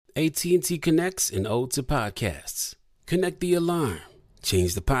AT&T connects an ode to podcasts. Connect the alarm.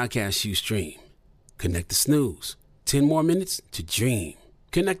 Change the podcast you stream. Connect the snooze. 10 more minutes to dream.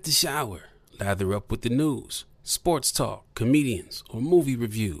 Connect the shower. Lather up with the news, sports talk, comedians, or movie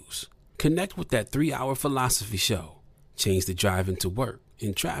reviews. Connect with that 3-hour philosophy show. Change the drive into work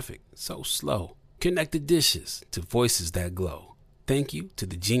in traffic so slow. Connect the dishes to voices that glow. Thank you to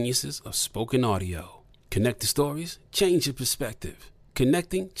the geniuses of spoken audio. Connect the stories, change your perspective.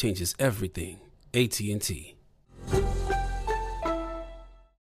 Connecting changes everything. AT&T.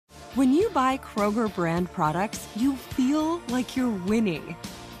 When you buy Kroger brand products, you feel like you're winning.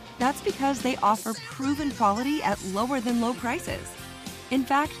 That's because they offer proven quality at lower than low prices. In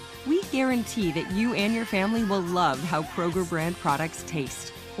fact, we guarantee that you and your family will love how Kroger brand products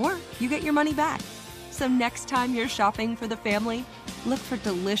taste, or you get your money back. So next time you're shopping for the family, look for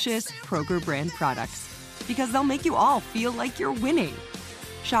delicious Kroger brand products, because they'll make you all feel like you're winning.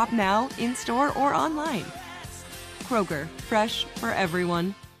 Shop now, in-store, or online. Kroger, fresh for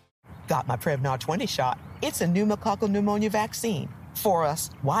everyone. Got my Prevnar 20 shot. It's a pneumococcal pneumonia vaccine. For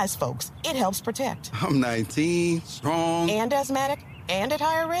us, wise folks, it helps protect. I'm 19, strong. And asthmatic, and at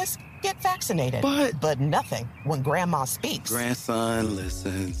higher risk. Get vaccinated. But nothing when grandma speaks. Grandson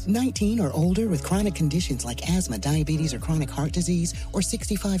listens. 19 or older with chronic conditions like asthma, diabetes, or chronic heart disease, or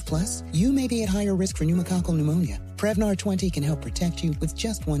 65 plus, you may be at higher risk for pneumococcal pneumonia. Prevnar 20 can help protect you with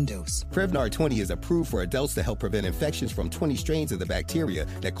just one dose. Prevnar 20 is approved for adults to help prevent infections from 20 strains of the bacteria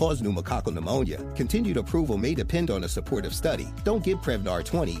that cause pneumococcal pneumonia. Continued approval may depend on a supportive study. Don't give Prevnar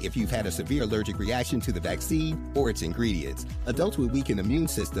 20 if you've had a severe allergic reaction to the vaccine or its ingredients. Adults with weakened immune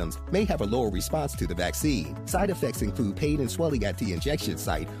systems may have a lower response to the vaccine. Side effects include pain and swelling at the injection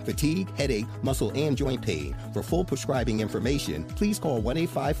site, fatigue, headache, muscle, and joint pain. For full prescribing information, please call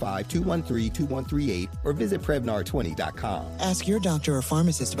 1-855-213-2138 or visit Prevnar20.com. Ask your doctor or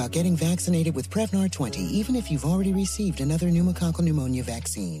pharmacist about getting vaccinated with Prevnar 20, even if you've already received another pneumococcal pneumonia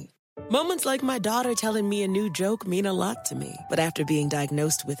vaccine. Moments like my daughter telling me a new joke mean a lot to me. But after being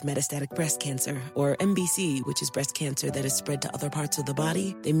diagnosed with metastatic breast cancer, or MBC, which is breast cancer that is spread to other parts of the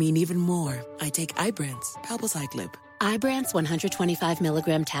body, they mean even more. I take Ibrance, palbociclib. Ibrance 125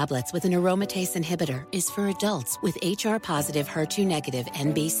 milligram tablets with an aromatase inhibitor is for adults with HR-positive, HER2-negative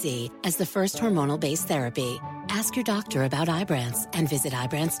MBC as the first hormonal-based therapy. Ask your doctor about Ibrance and visit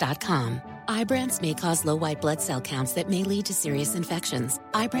Ibrance.com. Ibrance may cause low white blood cell counts that may lead to serious infections.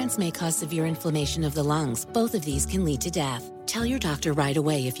 Ibrance may cause severe inflammation of the lungs. Both of these can lead to death. Tell your doctor right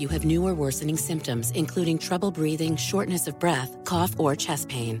away if you have new or worsening symptoms, including trouble breathing, shortness of breath, cough, or chest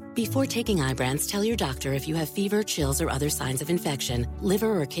pain. Before taking Ibrance, tell your doctor if you have fever, chills, or other signs of infection,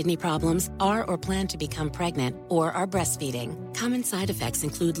 liver or kidney problems, are or plan to become pregnant, or are breastfeeding. Common side effects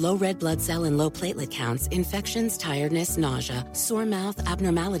include low red blood cell and low platelet counts, infections, tiredness, nausea, sore mouth,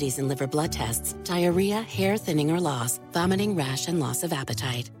 abnormalities in liver blood tests, diarrhea, hair thinning or loss, vomiting, rash, and loss of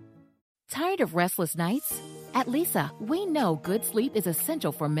appetite. Tired of restless nights? At Leesa, we know good sleep is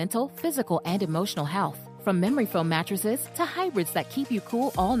essential for mental, physical, and emotional health. From memory foam mattresses to hybrids that keep you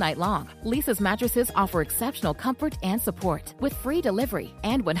cool all night long, Leesa's mattresses offer exceptional comfort and support with free delivery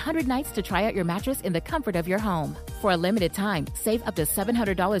and 100 nights to try out your mattress in the comfort of your home. For a limited time, save up to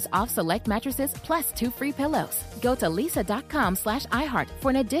 $700 off select mattresses plus 2 free pillows. Go to Leesa.com/iHeart for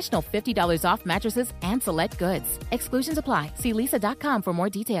an additional $50 off mattresses and select goods. Exclusions apply. See Leesa.com for more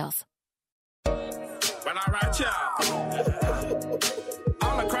details. Well, all right, y'all.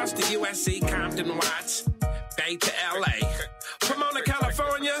 All across the USC, Compton, Watts, Bay to LA. From Mona,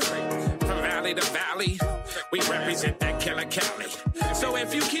 California, from valley to valley, we represent that killer Cali. So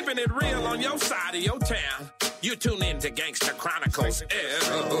if you keeping it real on your side of your town, you tune in to Gangsta Chronicles.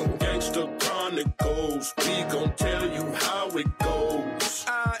 Gangsta Chronicles, we gon' tell you how it goes.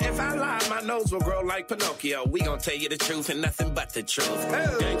 If I lie, my nose will grow like Pinocchio. We gon' tell you the truth and nothing but the truth.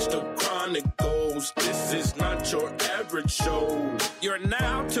 Gangsta Chronicles, this is not your average show. You're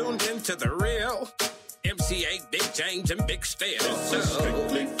now tuned into the real MC8, Big James, and Big Steel. This is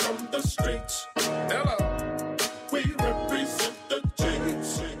strictly from the streets. Hello. We represent the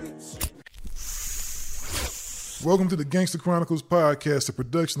James. Welcome to the Gangsta Chronicles podcast, a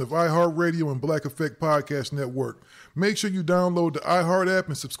production of iHeartRadio and Black Effect Podcast Network. Make sure you download the iHeart app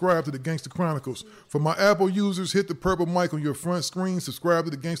and subscribe to the Gangsta Chronicles. For my Apple users, hit the purple mic on your front screen, subscribe to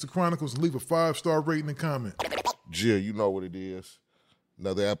the Gangsta Chronicles, and leave a 5-star rating and comment. Jill, you know what it is.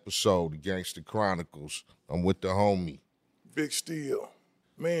 Another episode, the Gangsta Chronicles. I'm with the homie. Big Steel.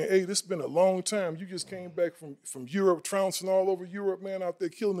 Man, hey, this has been a long time. You just came back from Europe, trouncing all over Europe, man, out there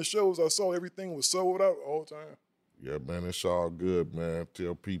killing the shows. I saw everything was sold out all the time. Yeah, man, it's all good, man.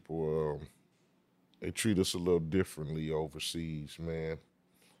 Tell people they treat us a little differently overseas, man.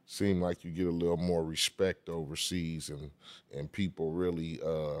 seem like you get a little more respect overseas, and people really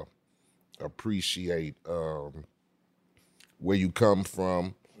appreciate where you come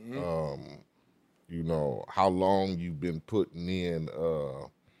from, you know, how long you've been putting in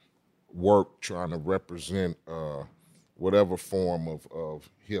work trying to represent whatever form of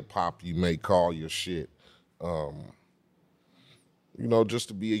hip-hop you may call your shit. You know, just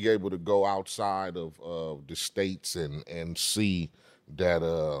to be able to go outside of the states and see that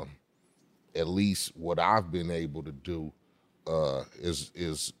at least what I've been able to do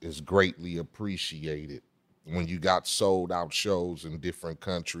is greatly appreciated. When you got sold out shows in different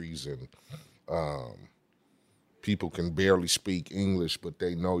countries and people can barely speak English, but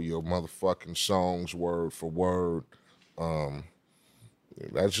they know your motherfucking songs word for word.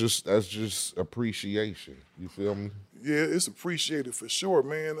 That's just appreciation. You feel me? Yeah, it's appreciated for sure,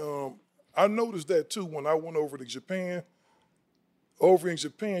 man. I noticed that too when I went over to Japan. Over in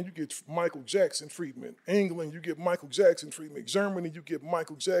Japan, you get Michael Jackson treatment. England, you get Michael Jackson treatment. Germany, you get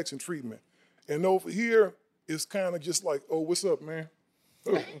Michael Jackson treatment. And over here, it's kind of just like, oh, what's up, man?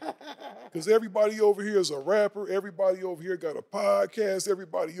 Because everybody over here is a rapper. Everybody over here got a podcast.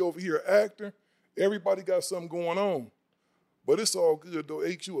 Everybody over here an actor. Everybody got something going on. But it's all good, though.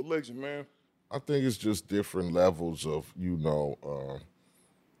 H, you a legend, man. I think it's just different levels of, you know,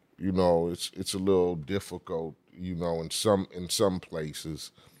 it's a little difficult, you know, in some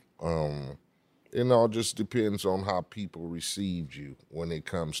places. It all just depends on how people received you when it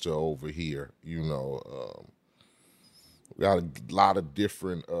comes to over here, you know. We got a lot of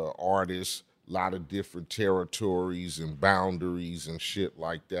different artists, a lot of different territories and boundaries and shit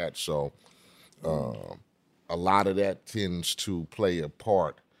like that. So a lot of that tends to play a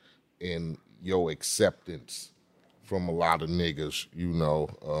part in your acceptance from a lot of niggas, you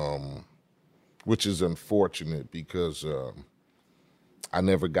know, which is unfortunate because I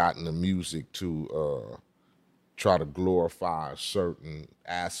never got into music to try to glorify a certain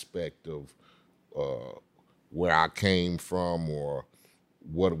aspect of where I came from or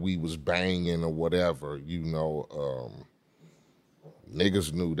what we was banging or whatever, you know.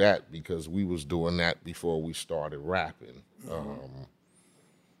 Niggas knew that because we was doing that before we started rapping.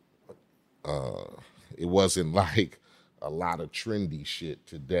 It wasn't like a lot of trendy shit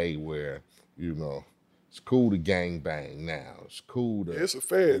today where, you know, it's cool to gang bang now. It's cool to, it's a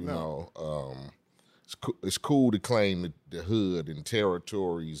fad now. It's cool to claim the hood and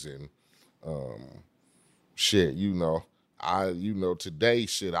territories and shit, you know. Today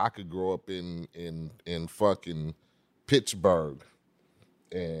shit, I could grow up in fucking Pittsburgh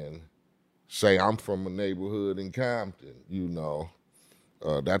and say I'm from a neighborhood in Compton, you know.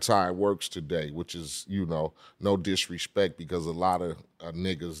 That's how it works today, which is, you know, no disrespect because a lot of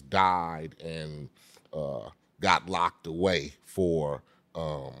niggas died and got locked away for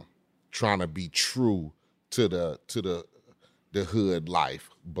trying to be true to the hood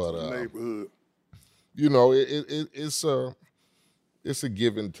life. But neighborhood. You know, it's a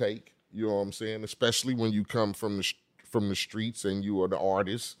give and take. You know what I'm saying? Especially when you come from the streets and you are the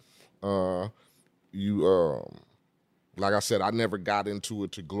artist. Like I said, I never got into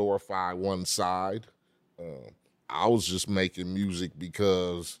it to glorify one side. I was just making music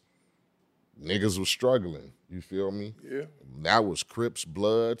because niggas was struggling. You feel me? Yeah. That was Crips,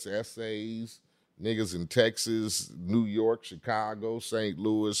 Bloods, essays, niggas in Texas, New York, Chicago, St.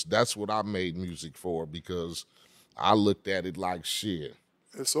 Louis. That's what I made music for because I looked at it like shit.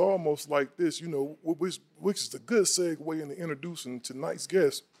 It's almost like this, you know, which is a good segue into introducing tonight's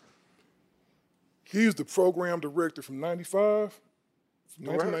guest. He's the program director from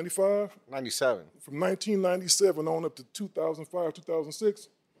 1995? 97. From 1997 on up to 2005, 2006.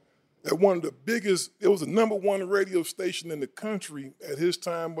 At one of the biggest, it was the #1 radio station in the country at his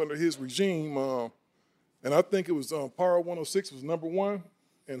time under his regime. And I think it was Power 106 was #1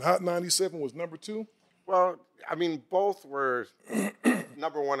 and Hot 97 was #2. Well, I mean, both were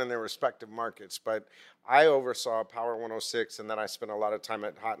 #1 in their respective markets, but I oversaw Power 106, and then I spent a lot of time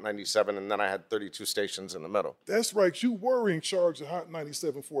at Hot 97, and then I had 32 stations in the middle. That's right. You were in charge of Hot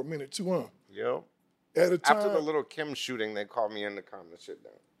 97 for a minute, too, huh? Yep. At a time, after the Little Kim shooting, they called me in to calm the shit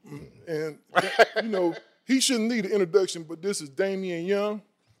down. And, you know, he shouldn't need an introduction, but this is Damian Young,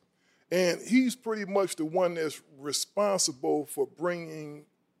 and he's pretty much the one that's responsible for bringing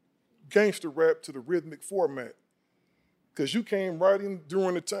gangster rap to the rhythmic format. Because you came right in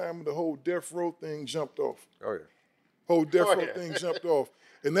during the time the whole Death Row thing jumped off. Oh, yeah. Whole Death Row thing jumped off.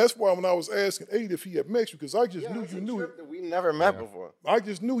 And that's why when I was asking Aid if he had met you, because I just knew you knew him. That we never met before. I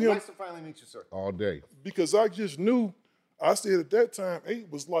just knew him. Nice to finally meet you, sir. All day. Because I just knew, I said at that time, 8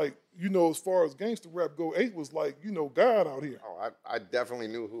 was like, as far as gangster rap go, 8 was like, God out here. Oh, I definitely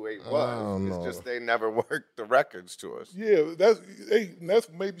knew who 8 was. It's just they never worked the records to us. Yeah, that's 8, and that's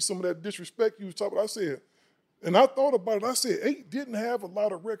maybe some of that disrespect you was talking about. I said, and I thought about it, I said 8 didn't have a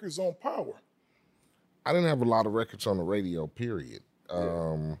lot of records on Power. I didn't have a lot of records on the radio, period.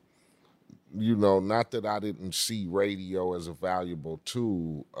 Not that I didn't see radio as a valuable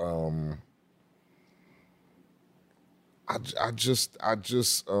tool.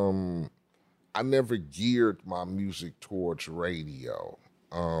 I never geared my music towards radio.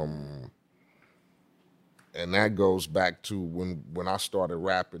 And that goes back to when I started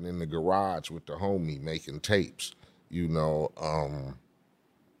rapping in the garage with the homie making tapes,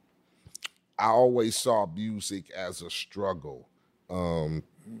 I always saw music as a struggle.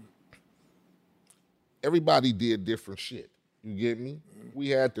 Everybody did different shit. You get me? We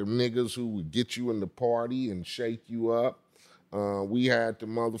had the niggas who would get you in the party and shake you up. We had the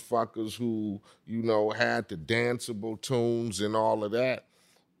motherfuckers who, had the danceable tunes and all of that.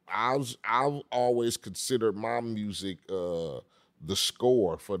 I've always considered my music the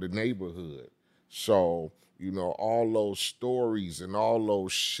score for the neighborhood. So, all those stories and all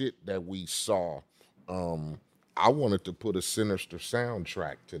those shit that we saw, I wanted to put a sinister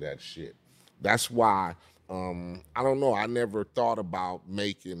soundtrack to that shit. That's why, I don't know, I never thought about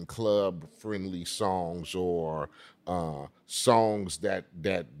making club-friendly songs or songs that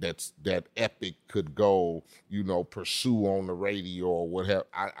Epic could go, pursue on the radio or whatever.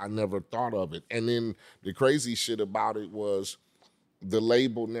 I never thought of it. And then the crazy shit about it was the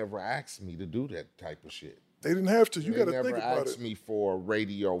label never asked me to do that type of shit. They didn't have to. You got to think about it. They never asked me for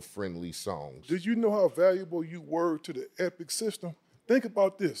radio-friendly songs. Did you know how valuable you were to the Epic system? Think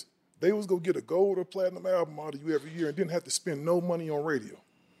about this. They was going to get a gold or platinum album out of you every year and didn't have to spend no money on radio.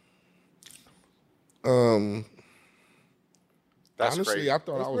 That's honestly, crazy. I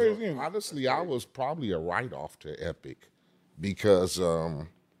thought I was probably a write-off to Epic because,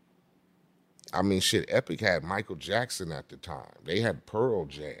 Epic had Michael Jackson at the time. They had Pearl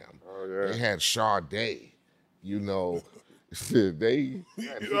Jam. Oh, yeah. They had Sade. I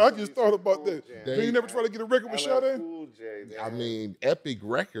just thought about that. You never try to get a record with Sade? Epic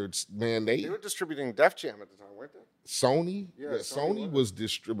Records, man, they were distributing Def Jam at the time, weren't they? Sony? Yeah, Sony was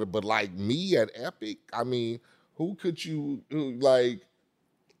distributed, but like me at Epic, who could you,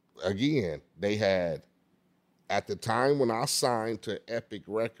 again, they had, at the time when I signed to Epic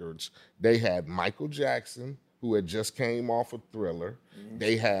Records, they had Michael Jackson, who had just came off of Thriller. Mm-hmm.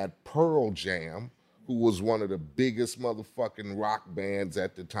 They had Pearl Jam, who was one of the biggest motherfucking rock bands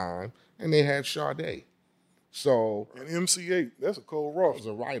at the time, and they had Sade. So and MC8, that's a cold roster. It was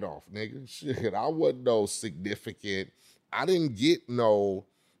a write-off, nigga. Shit, I wasn't no significant. I didn't get no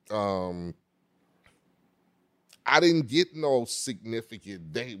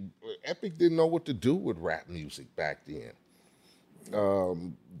significant. Epic didn't know what to do with rap music back then.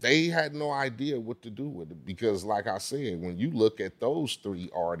 They had no idea what to do with it because, like I said, when you look at those 3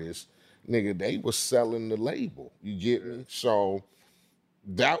 artists, nigga, they was selling the label. You get me? So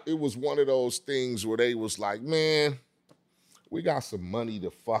it was one of those things where they was like, man, we got some money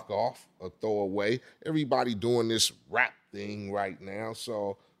to fuck off or throw away. Everybody doing this rap thing right now,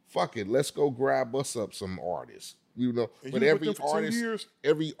 so fuck it. Let's go grab us up some artists. But every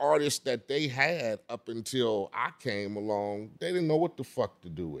artist that they had up until I came along, they didn't know what the fuck to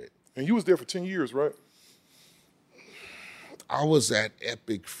do with. And you was there for 10 years, right? I was at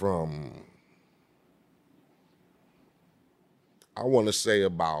Epic from, I want to say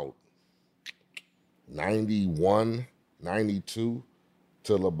about 91, 92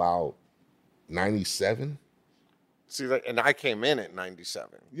 till about 97. See, and I came in at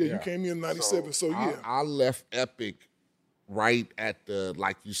 97. Yeah, you came in 97, so yeah. I left Epic right at the,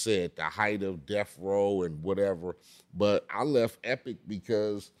 like you said, the height of Death Row and whatever. But I left Epic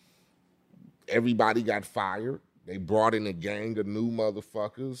because everybody got fired. They brought in a gang of new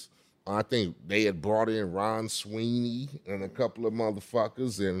motherfuckers. I think they had brought in Ron Sweeney and a couple of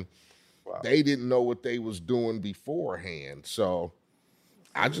motherfuckers, and they didn't know what they was doing beforehand. So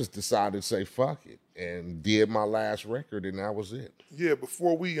I just decided to say fuck it and did my last record, and that was it. Yeah,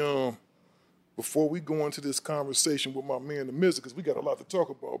 before we go into this conversation with my man Damizza, because we got a lot to talk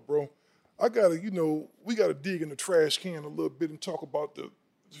about, bro. We gotta dig in the trash can a little bit and talk about the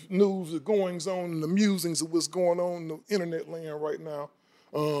news, the goings on, and the musings of what's going on in the internet land right now.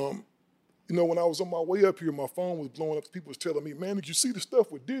 When I was on my way up here, my phone was blowing up. People was telling me, man, did you see the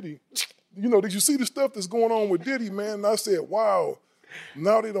stuff with Diddy? Did you see the stuff that's going on with Diddy, man? And I said, wow.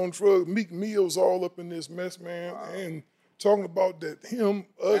 Now they don't drug Meek Mill's all up in this mess, man. Wow. And talking about that him,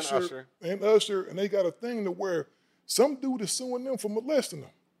 Usher, and they got a thing to where Some dude is suing them for molesting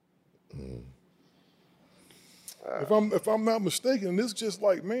them. If I'm not mistaken, it's just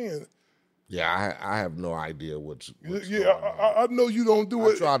like, man. Yeah, I have no idea what's I know you don't do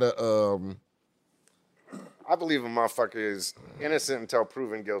it. I try to I believe a motherfucker is innocent until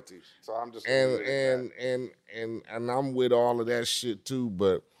proven guilty. So I'm just and I'm with all of that shit too,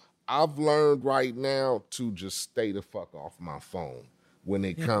 but I've learned right now to just stay the fuck off my phone when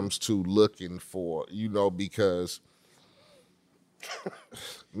it comes to looking for, because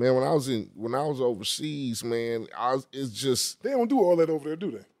man, when I was overseas, man, it's just they don't do all that over there, do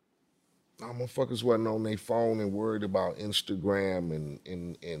they? Motherfuckers wasn't on their phone and worried about Instagram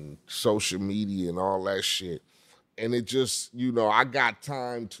and social media and all that shit. And it just, I got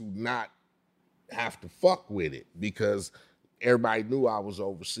time to not have to fuck with it because everybody knew I was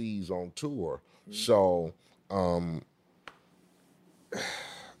overseas on tour. So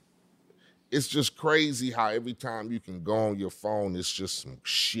it's just crazy how every time you can go on your phone, it's just some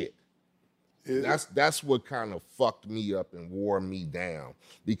shit. That's what kind of fucked me up and wore me down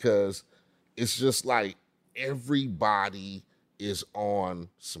because it's just like everybody is on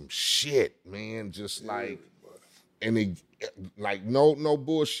some shit, man. Just like, and it, like no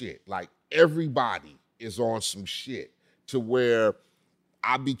bullshit. Like everybody is on some shit to where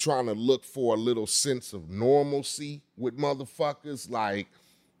I be trying to look for a little sense of normalcy with motherfuckers. Like,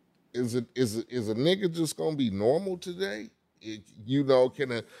 is a nigga just gonna be normal today?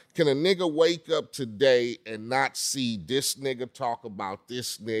 Can a nigga wake up today and not see this nigga talk about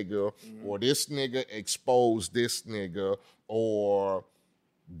this nigga or this nigga expose this nigga or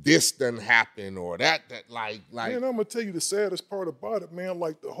this done happen or that like man, I'm gonna tell you the saddest part about it, man.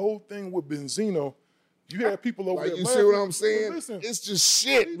 Like the whole thing with Benzino, you had people over there. You see what I'm saying? Listen, it's just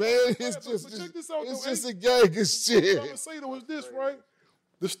shit, man. It's just a gang of shit. What I'm gonna say though is this, right?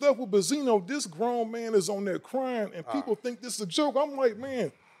 The stuff with Benzino, this grown man is on there crying, and people think this is a joke. I'm like,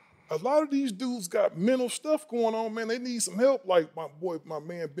 man, a lot of these dudes got mental stuff going on, man. They need some help. Like my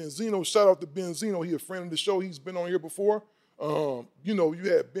man Benzino, shout out to Benzino. He a friend of the show. He's been on here before. You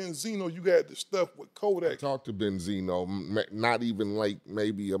had Benzino, you got the stuff with Kodak. I talked to Benzino not even like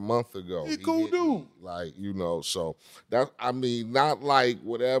maybe a month ago. He cool dude. Like, so that, not like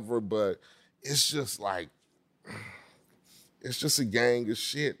whatever, but it's just like, it's just a gang of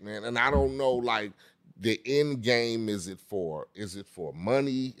shit, man. And I don't know, like, the end game, is it for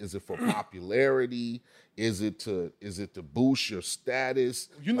money? Is it for popularity? Is it to boost your status?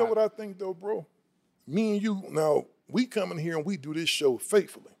 You know what I think though, bro? Me and you, now, we come in here and we do this show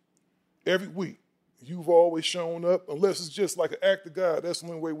faithfully. Every week. You've always shown up, unless it's just like an act of God. That's the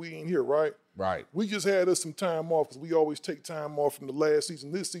only way we ain't here, right? Right. We just had us some time off because we always take time off from the last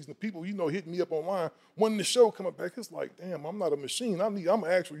season. This season, people, hitting me up online. When the show coming back, it's like, damn, I'm not a machine. I'm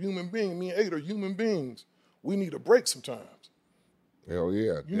an actual human being. Me and Ade are human beings. We need a break sometimes. Hell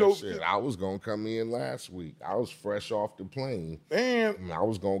yeah. Shit, I was going to come in last week. I was fresh off the plane. And I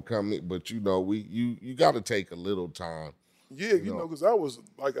was going to come in, but you got to take a little time. Yeah, because I was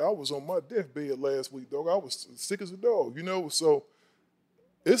on my deathbed last week, dog. I was sick as a dog, So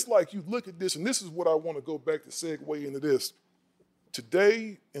it's like you look at this, and this is what I want to go back to segue into this.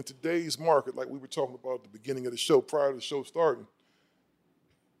 Today, in today's market, like we were talking about at the beginning of the show, prior to the show starting,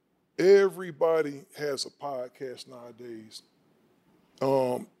 everybody has a podcast nowadays.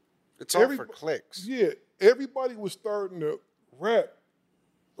 It's all for clicks. Yeah, everybody was starting to rap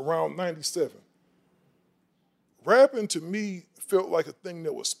around 97. Rapping to me felt like a thing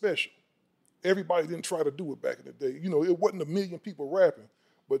that was special. Everybody didn't try to do it back in the day. It wasn't a million people rapping.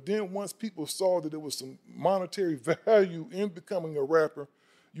 But then once people saw that there was some monetary value in becoming a rapper,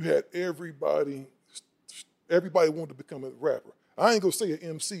 you had everybody wanted to become a rapper. I ain't gonna say an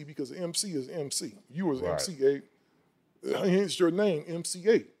MC because an MC is MC. You was right. MC8. Hence your name,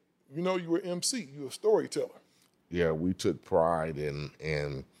 MC8. You were MC. You were a storyteller. Yeah, we took pride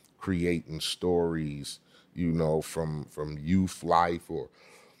in creating stories, from youth life or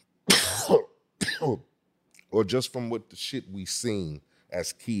or just from what the shit we seen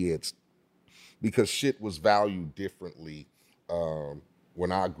as kids, because shit was valued differently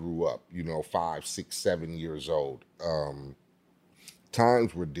when I grew up, 5, 6, 7 years old.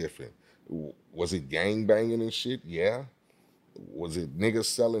 Times were different. Was it gangbanging and shit? Yeah. Was it niggas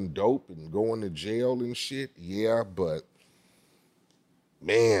selling dope and going to jail and shit? Yeah, but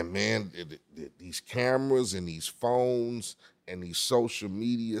man, these cameras and these phones and these social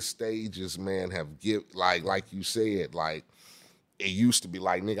media stages, man, have like you said, like it used to be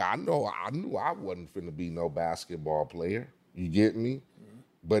like, nigga, I knew I wasn't finna be no basketball player. You get me? Mm-hmm.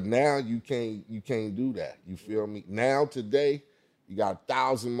 But now you can't do that. You feel me? Now today, You got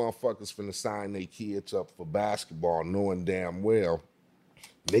 1,000 motherfuckers finna sign their kids up for basketball, knowing damn well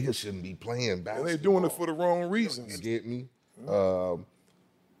niggas shouldn't be playing basketball. And they doing it for the wrong reasons. You get me?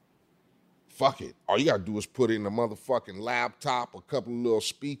 Fuck it. All you gotta do is put in a motherfucking laptop, a couple of little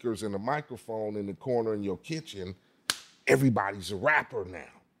speakers, and a microphone in the corner in your kitchen. Everybody's a rapper now.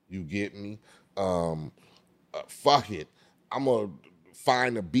 You get me? Fuck it. I'm gonna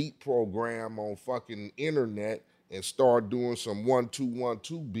find a beat program on fucking internet and start doing some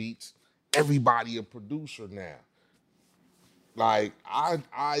 1-2-1-2 beats. Everybody a producer now. Like,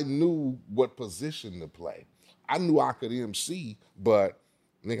 I knew what position to play. I knew I could MC, but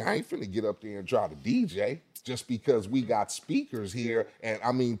nigga, I ain't finna get up there and try to DJ just because we got speakers here and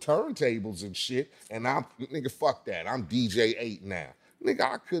I mean turntables and shit. And nigga, fuck that. I'm DJ 8 now. Nigga,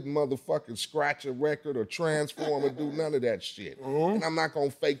 I couldn't motherfucking scratch a record or transform or do none of that shit. And I'm not gonna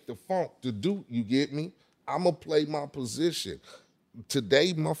fake the funk to do, you get me? I'm gonna play my position.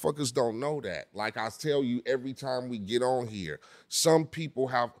 Today, motherfuckers don't know that. Like I tell you every time we get on here, some people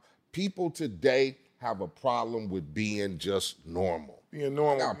today have a problem with being just normal. Being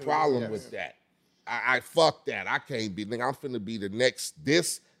normal. I got a problem with that. I fuck that. I can't be, nigga, I'm finna be the next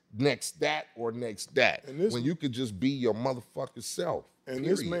this, next that, or next that. When you could just be your motherfucking self. And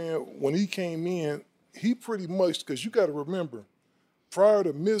this man, when he came in, he pretty much, because you got to remember, prior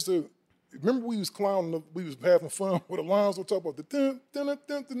to Mr. Remember we was clowning, we was having fun with the lines on top of the dun, dun, dun,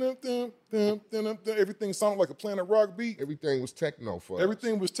 dun, dun, dun, dun, dun, dun. Everything sounded like a Planet Rock beat. Everything was techno for us.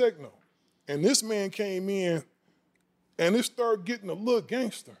 Everything was techno. And this man came in and it started getting a little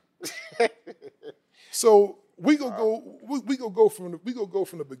gangster. So we gonna go from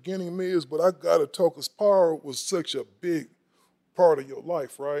the beginning, Miz, but I gotta talk, because power was such a big part of your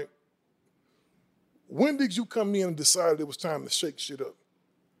life, right? When did you come in and decide it was time to shake shit up?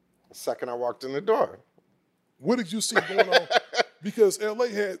 The second I walked in the door. What did you see going on? Because LA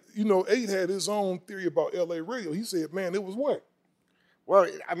had, 8 had his own theory about LA radio. He said, man, it was whack. Well,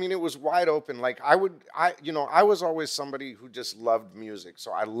 I mean, it was wide open. Like I was always somebody who just loved music.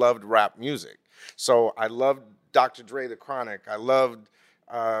 So I loved rap music. So I loved Dr. Dre, The Chronic. I loved,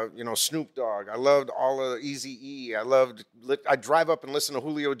 Snoop Dogg. I loved all of Eazy-E. I drive up and listen to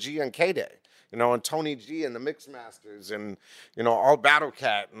Julio G and K-Day, and Tony G and the Mixmasters and, all Battle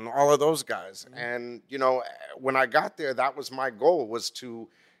Cat and all of those guys. And, when I got there, that was my goal, was to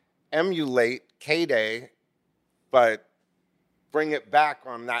emulate K-Day, but bring it back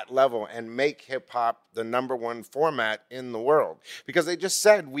on that level and make hip hop the #1 format in the world. Because they just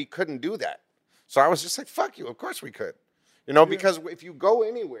said we couldn't do that. So I was just like, fuck you, of course we could. Because if you go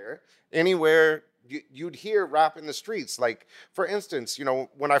anywhere, you'd hear rap in the streets. Like, for instance,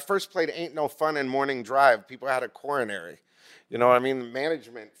 when I first played Ain't No Fun in Morning Drive, people had a coronary. The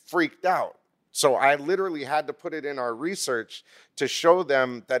management freaked out. So I literally had to put it in our research to show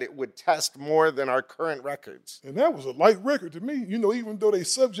them that it would test more than our current records. And that was a light record to me. Even though they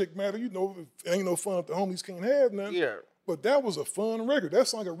subject matter, Ain't No Fun if the homies can't have none. Yeah. But that was a fun record.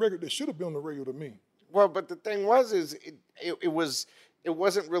 That's like a record that should have been on the radio to me. Well, but the thing was, it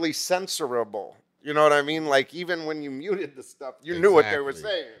wasn't really censorable. You know what I mean? Like, even when you muted the stuff, you knew what they were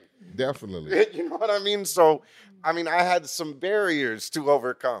saying. Definitely. You know what I mean? So, I had some barriers to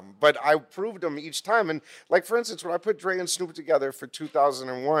overcome, but I proved them each time. And like, for instance, when I put Dre and Snoop together for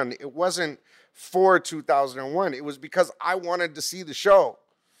 2001, it wasn't for 2001. It was because I wanted to see the show.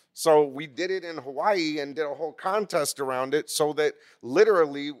 So we did it in Hawaii and did a whole contest around it so that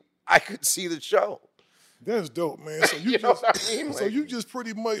literally I could see the show. That's dope, man. So you know what I mean? So you just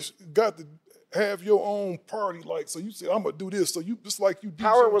pretty much got to have your own party, so you said, I'm gonna do this. So you just like you DJ.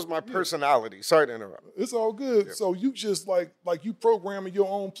 Power was my personality. Sorry to interrupt. It's all good. Yeah. So you just like you programming your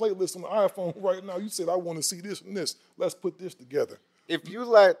own playlist on the iPhone right now. You said, I want to see this and this. Let's put this together. If you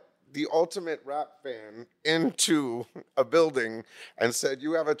let the ultimate rap fan into a building and said,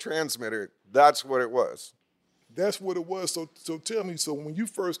 you have a transmitter, that's what it was. That's what it was. So tell me, so when you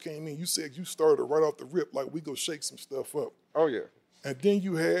first came in, you said you started right off the rip, like we go shake some stuff up. Oh, yeah. And then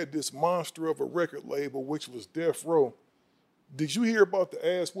you had this monster of a record label, which was Death Row. Did you hear about the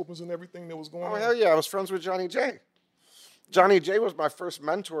ass whoopings and everything that was going on? Oh, hell yeah. I was friends with Johnny J. Johnny J was my first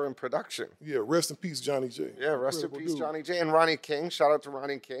mentor in production. Yeah, rest in peace, Johnny J. Yeah, rest in peace, Johnny J. And Ronnie King. Shout out to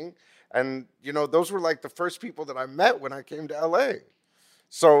Ronnie King. And, those were like the first people that I met when I came to LA.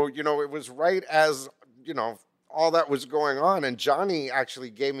 So, it was right as, all that was going on. And Johnny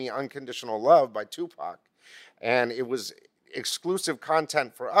actually gave me Unconditional Love by Tupac. And it was exclusive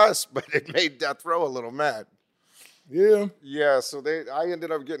content for us, but it made Death Row a little mad. Yeah. Yeah, so I ended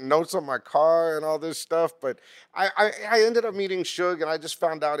up getting notes on my car and all this stuff, but I ended up meeting Suge, and I just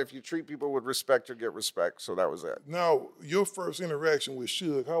found out if you treat people with respect, you get respect. So that was it. Now, your first interaction with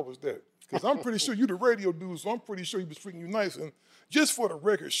Suge, how was that? Because I'm pretty sure you the radio dude, so I'm pretty sure he was treating you nice. And just for the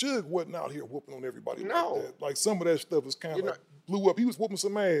record, Suge wasn't out here whooping on everybody like that. Like some of that stuff was kind of blew up. He was whooping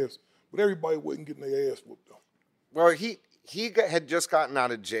some ass, but everybody wasn't getting their ass whooped though. Well, he had just gotten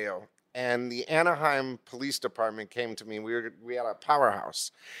out of jail, and the Anaheim Police Department came to me. We had a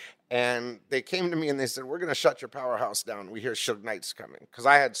powerhouse, and they came to me and they said, "We're going to shut your powerhouse down. We hear Suge Knight's coming." Because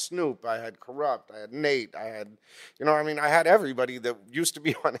I had Snoop, I had Corrupt, I had Nate, I had, I had everybody that used to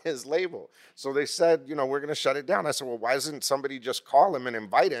be on his label. So they said, we're going to shut it down. I said, well, why doesn't somebody just call him and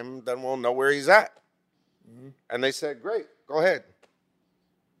invite him? Then we'll know where he's at. Mm-hmm. And they said, great, go ahead.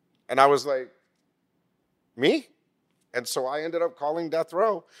 And I was like, me? And so I ended up calling Death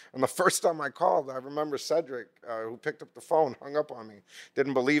Row. And the first time I called, I remember Cedric, who picked up the phone, hung up on me.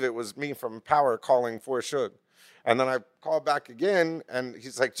 Didn't believe it was me from Power calling for Suge. And then I called back again, and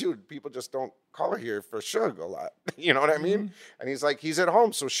he's like, dude, people just don't call here for Suge a lot. You know what I mean? Mm-hmm. And he's like, he's at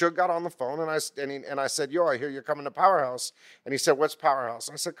home. So Suge got on the phone, and I said, yo, I hear you're coming to Powerhouse. And he said, what's Powerhouse?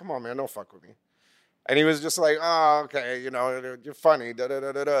 And I said, come on, man, don't fuck with me. And he was just like, oh, okay, you're funny,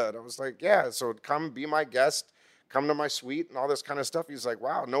 da-da-da-da-da. And I was like, yeah, so come be my guest. Come to my suite and all this kind of stuff. He's like,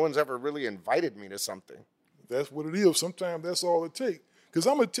 wow, no one's ever really invited me to something. That's what it is. Sometimes that's all it takes. Because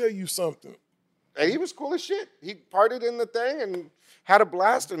I'm going to tell you something. And he was cool as shit. He partied in the thing and had a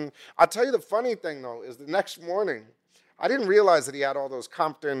blast. And I'll tell you the funny thing, though, is the next morning, I didn't realize that he had all those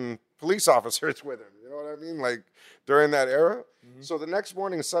Compton police officers with him. You know what I mean? Like, during that era. Mm-hmm. So the next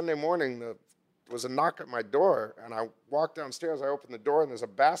morning, Sunday morning, was a knock at my door, and I walked downstairs. I opened the door, and there's a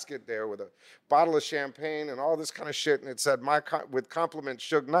basket there with a bottle of champagne and all this kind of shit, and it said, with compliments,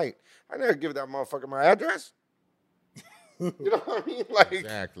 Suge Knight. I never give that motherfucker my address. You know what I mean? Like,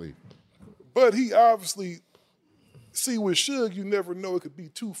 exactly. But he obviously, see, with Suge, you never know. It could be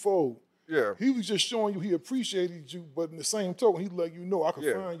twofold. Yeah. He was just showing you he appreciated you, but in the same token, he'd let you know I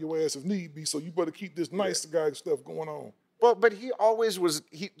could find your ass if need be, so you better keep this nice guy stuff going on. Well, but he always was,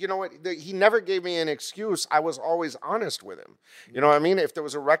 you know what, he never gave me an excuse. I was always honest with him. You know what I mean? If there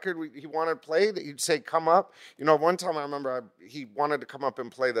was a record he wanted played, he'd say, come up. One time I remember he wanted to come up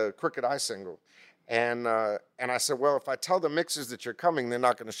and play the Crooked Eye single. And I said, well, if I tell the mixers that you're coming, they're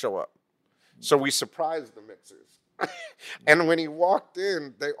not going to show up. So we surprised the mixers. And when he walked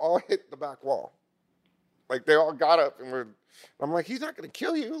in, they all hit the back wall. Like, they all got up and I'm like, he's not going to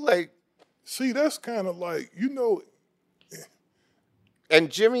kill you. Like, see, that's kind of like, And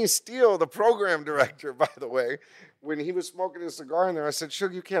Jimmy Steele, the program director, by the way, when he was smoking his cigar in there, I said,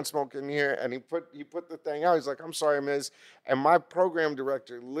 Suge, you can't smoke in here. And he put the thing out. He's like, I'm sorry, Miz. And my program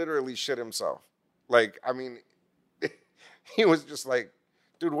director literally shit himself. Like, I mean, he was just like,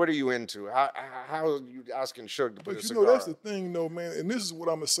 dude, what are you into? How are you asking Suge to put a cigar that's the thing, though, man. And this is what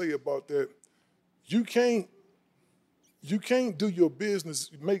I'm going to say about that. You can't do your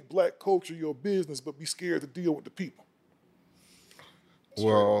business, make black culture your business, but be scared to deal with the people.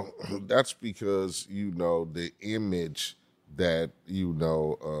 Well, that's because, the image that,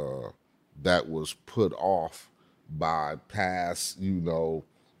 that was put off by past,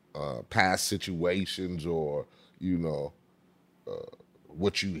 past situations or,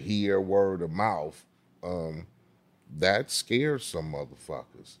 what you hear word of mouth, that scares some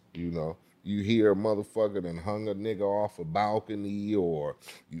motherfuckers, You hear a motherfucker that hung a nigga off a balcony, or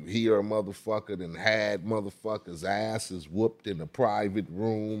you hear a motherfucker that had motherfuckers' asses whooped in a private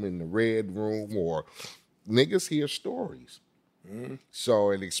room, in the red room, or niggas hear stories. Mm-hmm.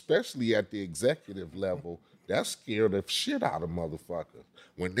 So, and especially at the executive level, that scared the shit out of motherfuckers.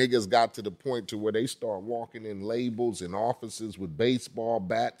 When niggas got to the point to where they start walking in labels and offices with baseball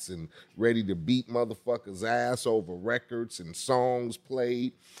bats and ready to beat motherfuckers' ass over records and songs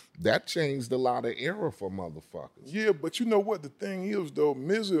played, that changed a lot of era for motherfuckers. Yeah, but you know what the thing is, though?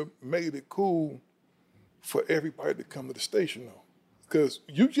 Mizza made it cool for everybody to come to the station, though. Because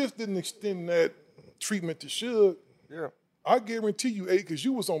you just didn't extend that treatment to Suge. Yeah. I guarantee you, because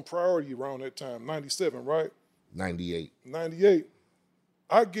you was on Priority around that time, 97, right? 98. 98.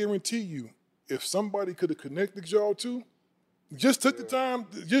 I guarantee you, if somebody could have connected y'all two, just took the time,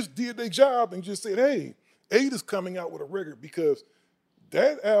 just did their job and just said, hey, Ada's coming out with a record, because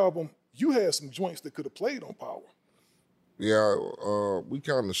that album, you had some joints that could have played on Power. Yeah, we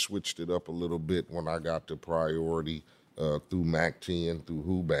kind of switched it up a little bit when I got to Priority through Mac 10, through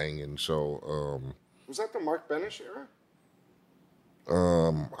Who Bangin'. So, was that the Mark Benish era?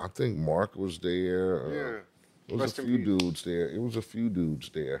 I think Mark was there. Yeah. It was a few dudes there. It was a few dudes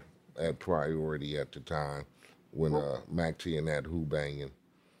there at Priority at the time. when Mac 10 had Who Banging.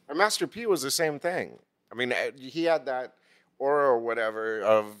 And Master P was the same thing. I mean, he had that aura or whatever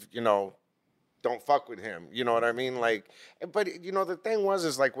of, you know, don't fuck with him. You know what I mean? Like, but you know, the thing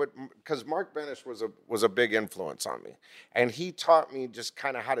is like because Mark Benish was a big influence on me, and he taught me just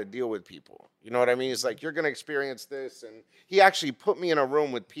kind of how to deal with people. You know what I mean? It's like, you're gonna experience this, and he actually put me in a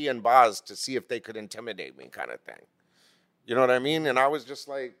room with P and Boz to see if they could intimidate me, kind of thing. You know what I mean? And I was just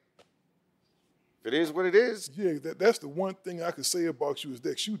like, if it is what it is. Yeah, that's the one thing I could say about you is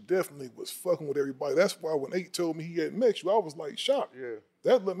that you definitely was fucking with everybody. That's why when 8 told me he hadn't met you, I was like shocked. Yeah.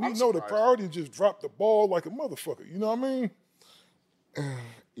 That let me know the priority just dropped the ball like a motherfucker. You know what I mean?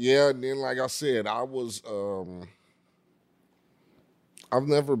 Yeah, and then like I said, I was I've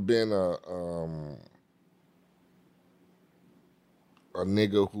never been a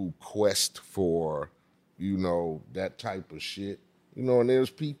nigga who quest for, you know, that type of shit. You know, and there's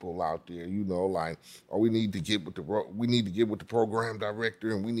people out there, you know, like, oh, we need to get with the program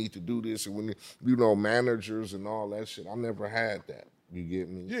director, and we need to do this, and we need, you know, managers and all that shit. I never had that. You get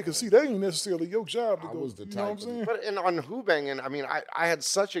me? Yeah, because see, that ain't necessarily your job to go. Was the you know what I'm saying? But on Who Banging, I mean, I had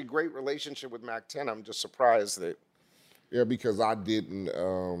such a great relationship with Mac 10. I'm just surprised that. Yeah, because I didn't.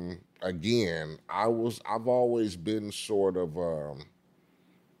 Again, I've always been sort of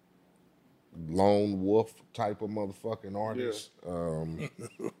lone wolf type of motherfucking artist. Yeah.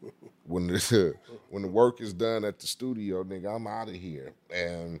 When the work is done at the studio, nigga, I'm out of here,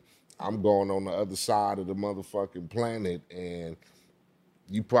 and I'm going on the other side of the motherfucking planet, and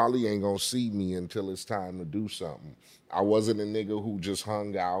you probably ain't gonna see me until it's time to do something. I wasn't a nigga who just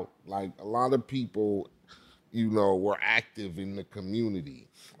hung out. Like, a lot of people, you know, were active in the community.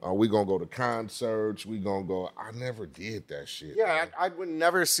 We gonna go to concerts. We gonna go. I never did that shit. Yeah, I would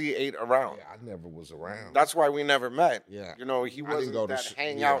never see 8 around. Yeah, I never was around. That's why we never met. Yeah, you know, he wasn't that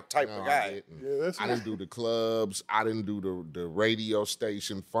hangout type of guy. I didn't do the clubs. I didn't do the radio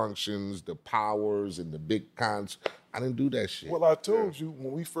station functions, the powers, and the big concerts. I didn't do that shit. Well, I told you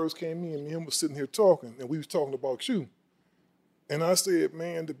when we first came in, me and him was sitting here talking, and we was talking about you. And I said,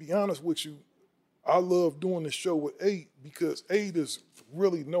 man, to be honest with you, I love doing the show with 8 because 8 is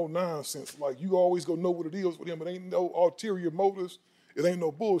really no nonsense. Like, you always gonna know what it is with him. It ain't no ulterior motives. It ain't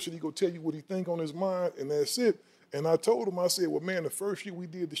no bullshit. He gonna tell you what he think on his mind, and that's it. And I told him, I said, well, man, the first year we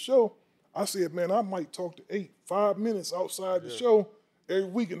did the show, I said, man, I might talk to 8 5 minutes outside the show every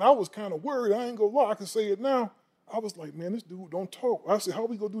week. And I was kind of worried. I ain't gonna lie. I can say it now. I was like, man, this dude don't talk. I said, how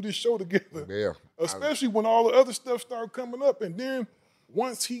we gonna do this show together? Yeah. Especially when all the other stuff started coming up. And then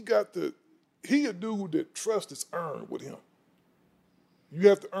once he got he a dude that trust is earned with him. You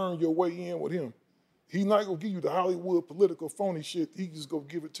have to earn your way in with him. He not gonna give you the Hollywood political phony shit. He just gonna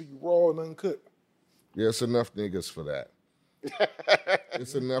give it to you raw and uncut. Yeah, it's enough niggas for that.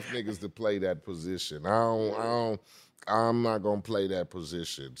 It's enough niggas to play that position. I'm not gonna play that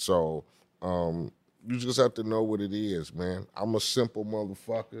position. So you just have to know what it is, man. I'm a simple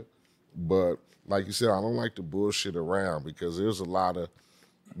motherfucker, but like you said, I don't like to bullshit around because there's a lot of,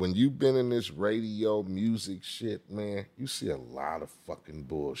 when you've been in this radio music shit, man, you see a lot of fucking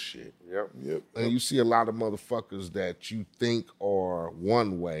bullshit. Yep. And you see a lot of motherfuckers that you think are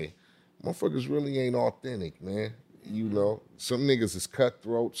one way. Motherfuckers really ain't authentic, man. You know, some niggas is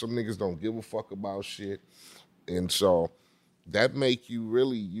cutthroat. Some niggas don't give a fuck about shit. And so that make you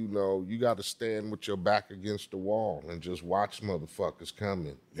really, you know, you got to stand with your back against the wall and just watch motherfuckers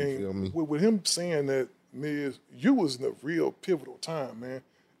coming. You feel me? With him saying that, Miz, you was in a real pivotal time, man.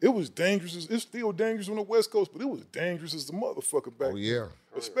 It was dangerous. It's still dangerous on the West Coast, but it was dangerous as a motherfucker back then.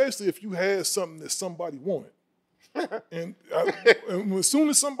 Especially if you had something that somebody wanted. and as soon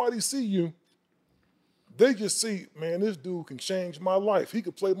as somebody see you, they just see, man, this dude can change my life. He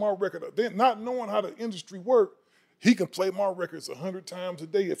could play my record. Then, not knowing how the industry works, he can play my records 100 times a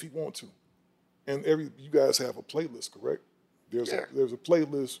day if he want to. And you guys have a playlist, correct? There's a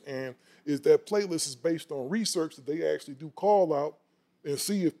playlist, and that playlist is based on research that they actually do call out and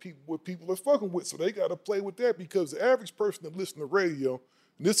see if what people are fucking with. So they got to play with that because the average person that listens to radio,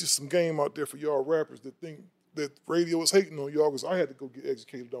 and this is some game out there for y'all rappers that think that radio is hating on y'all, because I had to go get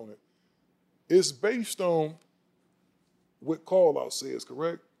educated on it. It's based on what call out says,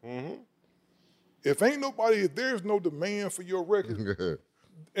 correct? Mm-hmm. If there's no demand for your record,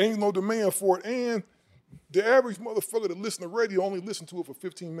 ain't no demand for it, and the average motherfucker that listen to radio only listen to it for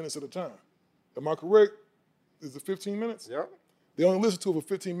 15 minutes at a time. Am I correct? Is it 15 minutes? Yeah. They only listen to it for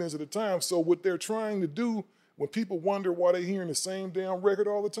 15 minutes at a time. So what they're trying to do when people wonder why they're hearing the same damn record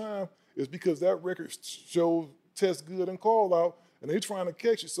all the time is because that record shows test good and call out, and they trying to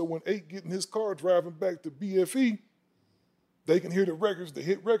catch it. So when 8 get in his car driving back to BFE, they can hear the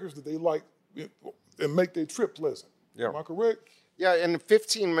hit records that they like and make their trip pleasant. Yeah. Am I correct? Yeah, in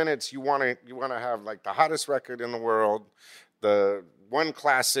 15 minutes, you want to have like the hottest record in the world, the one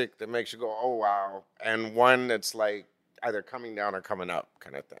classic that makes you go, oh, wow, and one that's like either coming down or coming up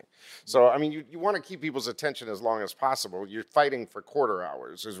kind of thing. So, I mean, you want to keep people's attention as long as possible. You're fighting for quarter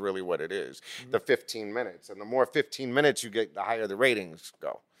hours is really what it is, the 15 minutes. And the more 15 minutes you get, the higher the ratings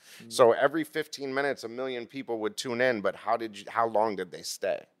go. So every 15 minutes, 1 million people would tune in, but how long did they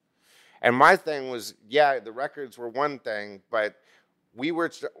stay? And my thing was, yeah, the records were one thing, but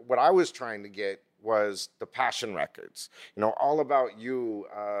what I was trying to get was the passion records. You know, All About You,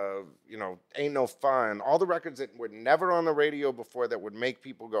 you know, Ain't No Fun, all the records that were never on the radio before that would make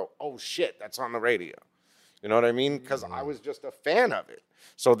people go, oh shit, that's on the radio. You know what I mean? Because I was just a fan of it.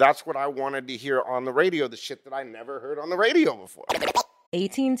 So that's what I wanted to hear on the radio, the shit that I never heard on the radio before.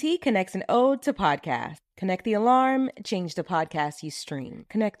 AT&T connects an ode to podcast. Connect the alarm, change the podcast you stream.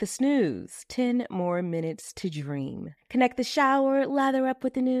 Connect the snooze, 10 more minutes to dream. Connect the shower, lather up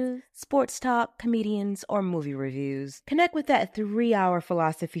with the news, sports talk, comedians, or movie reviews. Connect with that 3-hour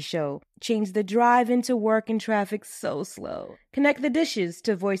philosophy show. Change the drive into work and traffic so slow. Connect the dishes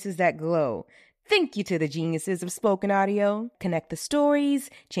to voices that glow. Thank you to the geniuses of spoken audio. Connect the stories,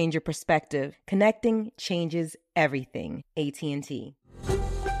 change your perspective. Connecting changes everything. AT&T.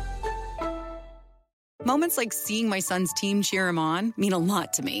 Moments like seeing my son's team cheer him on mean a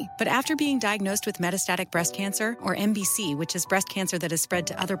lot to me. But after being diagnosed with metastatic breast cancer, or MBC, which is breast cancer that has spread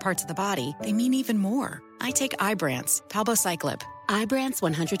to other parts of the body, they mean even more. I take Ibrance, palbociclib. Ibrance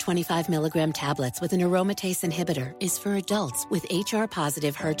 125 milligram tablets with an aromatase inhibitor is for adults with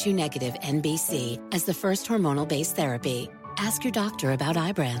HR-positive, HER2-negative NBC as the first hormonal-based therapy. Ask your doctor about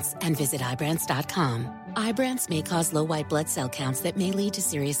Ibrance and visit Ibrance.com. Ibrance may cause low white blood cell counts that may lead to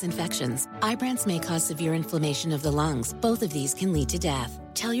serious infections. Ibrance may cause severe inflammation of the lungs. Both of these can lead to death.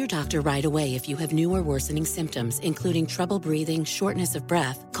 Tell your doctor right away if you have new or worsening symptoms, including trouble breathing, shortness of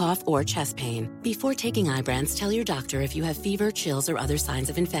breath, cough, or chest pain. Before taking Ibrance, tell your doctor if you have fever, chills, or other signs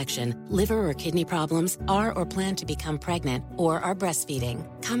of infection, liver or kidney problems, are or plan to become pregnant, or are breastfeeding.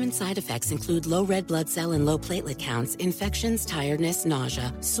 Common side effects include low red blood cell and low platelet counts, infections, tiredness,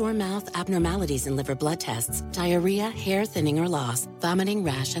 nausea, sore mouth, abnormalities in liver blood tests, diarrhea, hair thinning or loss, vomiting,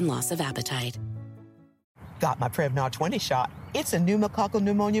 rash, and loss of appetite. Got my Prevnar 20 shot. It's a pneumococcal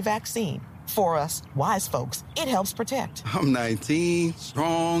pneumonia vaccine. For us, wise folks, it helps protect. I'm 19,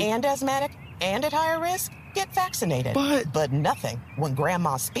 strong. And asthmatic, and at higher risk. Get vaccinated. But nothing when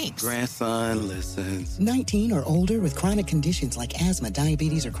grandma speaks. Grandson listens. 19 or older with chronic conditions like asthma,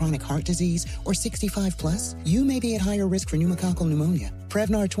 diabetes, or chronic heart disease, or 65 plus, you may be at higher risk for pneumococcal pneumonia.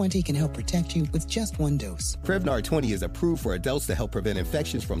 Prevnar 20 can help protect you with just one dose. Prevnar 20 is approved for adults to help prevent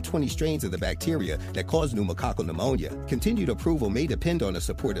infections from 20 strains of the bacteria that cause pneumococcal pneumonia. Continued approval may depend on a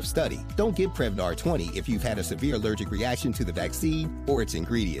supportive study. Don't give Prevnar 20 if you've had a severe allergic reaction to the vaccine or its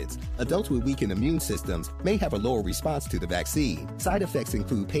ingredients. Adults with weakened immune systems may have a lower response to the vaccine. Side effects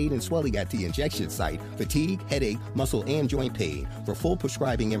include pain and swelling at the injection site, fatigue, headache, muscle, and joint pain. For full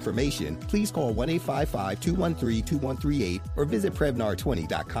prescribing information, please call 1-855-213-2138 or visit Prevnar20.com.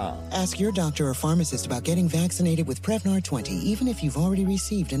 Ask your doctor or pharmacist about getting vaccinated with Prevnar 20, even if you've already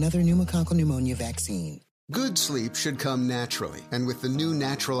received another pneumococcal pneumonia vaccine. Good sleep should come naturally, and with the new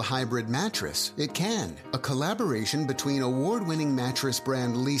Natural Hybrid mattress, it can. A collaboration between award-winning mattress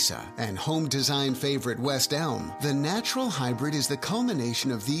brand Lisa and home design favorite West Elm, the Natural Hybrid is the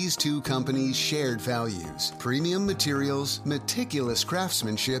culmination of these two companies' shared values: premium materials, meticulous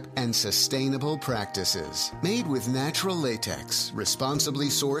craftsmanship, and sustainable practices. Made with natural latex, responsibly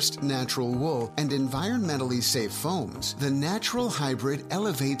sourced natural wool, and environmentally safe foams, the Natural Hybrid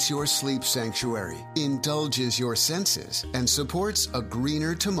elevates your sleep sanctuary, indulges your senses, and supports a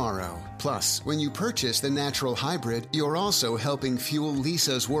greener tomorrow. Plus, when you purchase the Natural Hybrid, you're also helping fuel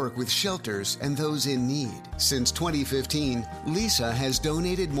Lisa's work with shelters and those in need. Since 2015, Lisa has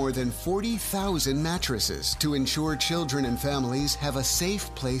donated more than 40,000 mattresses to ensure children and families have a safe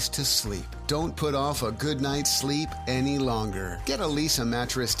place to sleep. Don't put off a good night's sleep any longer. Get a Lisa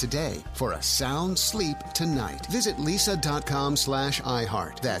mattress today for a sound sleep tonight. Visit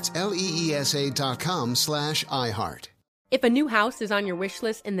lisa.com/iHeart. That's LEESA.com/iHeart. If a new house is on your wish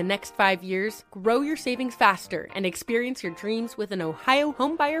list in the next 5 years, grow your savings faster and experience your dreams with an Ohio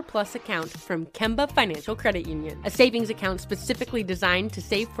Homebuyer Plus account from Kemba Financial Credit Union. A savings account specifically designed to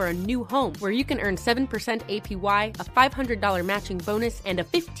save for a new home, where you can earn 7% APY, a $500 matching bonus, and a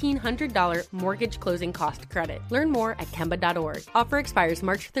 $1,500 mortgage closing cost credit. Learn more at Kemba.org. Offer expires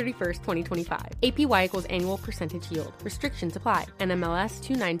March 31st, 2025. APY equals annual percentage yield. Restrictions apply. NMLS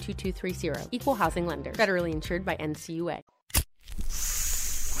 292230. Equal housing lender. Federally insured by NCUA.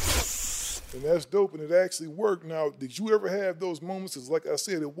 And that's dope, and it actually worked. Now, did you ever have those moments? Because like I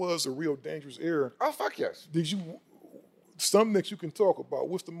said, it was a real dangerous era. Oh, fuck yes. Did you, something that you can talk about,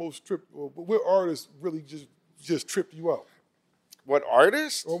 what's the most what artist really just tripped you out? What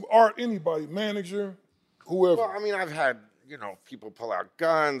artist? Or art, anybody, manager, whoever. Well, I mean, I've had, people pull out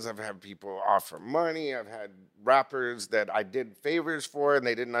guns. I've had people offer money. I've had rappers that I did favors for and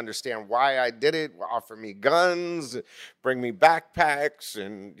they didn't understand why I did it, offer me guns, bring me backpacks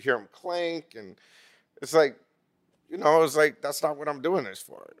and hear them clank. And it's like, it's like, that's not what I'm doing this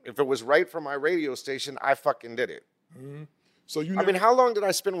for. If it was right for my radio station, I fucking did it. Mm-hmm. So how long did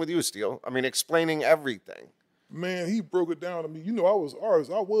I spend with you, Steele? I mean, explaining everything. Man, he broke it down to me. I was an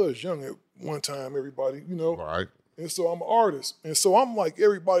artist. I was young at one time, everybody, Right. And so I'm an artist. And so I'm like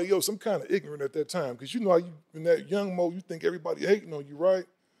everybody else. I'm kind of ignorant at that time because how you in that young mode, you think everybody hating on you, right?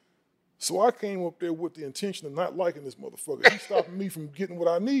 So I came up there with the intention of not liking this motherfucker. He's stopping me from getting what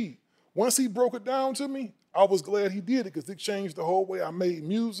I need. Once he broke it down to me, I was glad he did it because it changed the whole way I made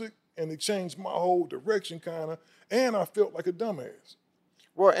music and it changed my whole direction kind of. And I felt like a dumbass.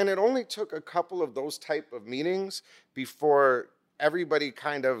 Well, and it only took a couple of those type of meetings before everybody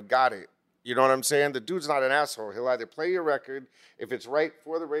kind of got it. You know what I'm saying? The dude's not an asshole. He'll either play your record if it's right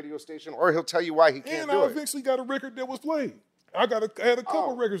for the radio station, or he'll tell you why he can't do it. And I eventually got a record that was played. I had a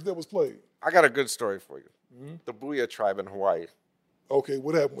couple records that was played. I got a good story for you. Mm-hmm. The Booyah Tribe in Hawaii. Okay,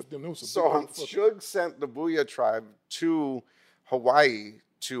 what happened with them? So Suge sent the Booyah Tribe to Hawaii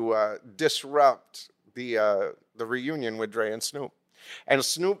to disrupt the reunion with Dre and Snoop. And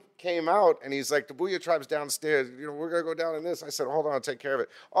Snoop came out, and he's like, the Booyah Tribe's downstairs. We're going to go down in this. I said, hold on, I'll take care of it.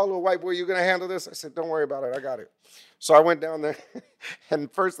 Oh, little white boy, you going to handle this? I said, don't worry about it. I got it. So I went down there,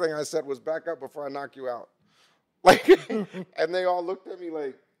 and first thing I said was, back up before I knock you out. And they all looked at me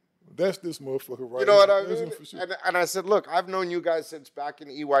like, that's this motherfucker, right? You know what I mean? Sure. And I said, look, I've known you guys since back in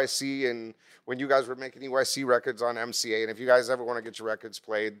EYC and when you guys were making EYC records on MCA. And if you guys ever want to get your records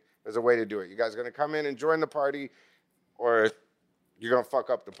played, there's a way to do it. You guys are going to come in and join the party, or you're going to fuck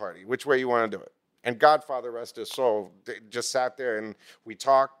up the party. Which way you want to do it? And Godfather, rest his soul, just sat there and we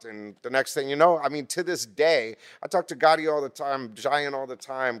talked. And the next thing you know, I mean, to this day, I talk to Gotti all the time, Giant all the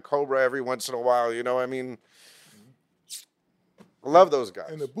time, Cobra every once in a while. I mean, I love those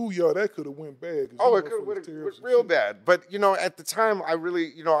guys. And the Booyah, that could have went bad. Oh, it could have went real bad. But, at the time, I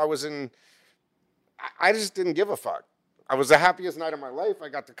really, I just didn't give a fuck. I was the happiest night of my life. I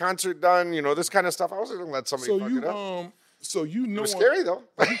got the concert done, this kind of stuff. I wasn't going to let somebody fuck it up. So it was scary, though.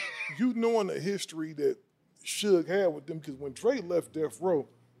 You knowing the history that Suge had with them, because when Dre left Death Row,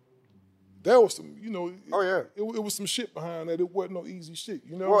 that was some, oh, yeah. It was some shit behind that. It wasn't no easy shit,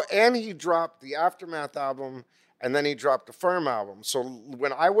 Well, and he dropped the Aftermath album, and then he dropped the Firm album. So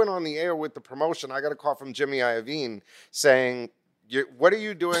when I went on the air with the promotion, I got a call from Jimmy Iovine saying, what are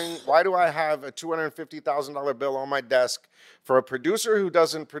you doing? Why do I have a $250,000 bill on my desk for a producer who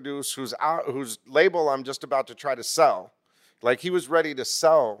doesn't produce, whose label I'm just about to try to sell? Like, he was ready to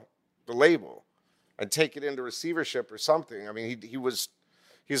sell the label and take it into receivership or something. I mean,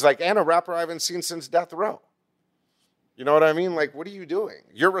 he's like, and a rapper I haven't seen since Death Row. You know what I mean? Like, what are you doing?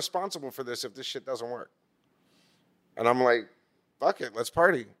 You're responsible for this if this shit doesn't work. And I'm like, fuck it, let's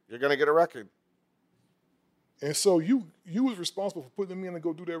party. You're going to get a record. And so you was responsible for putting them in to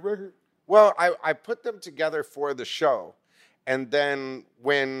go do that record? Well, I put them together for the show. And then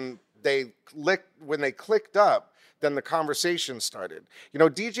when they clicked up, then the conversation started.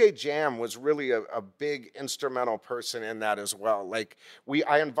 DJ Jam was really a big instrumental person in that as well. Like,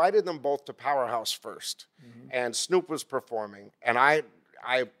 I invited them both to Powerhouse first. Mm-hmm. And Snoop was performing. And I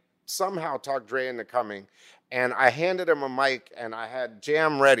somehow talked Dre into coming. And I handed him a mic, and I had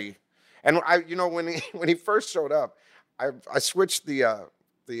Jam ready. And when he first showed up, I switched the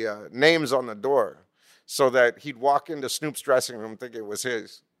names on the door so that he'd walk into Snoop's dressing room thinking it was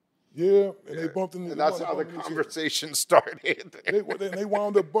his. Yeah, and they bumped into. And that's how the conversation started. They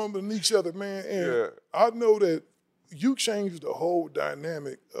wound up bumping each other, man. And I know that you changed the whole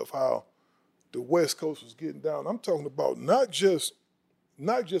dynamic of how the West Coast was getting down. I'm talking about not just in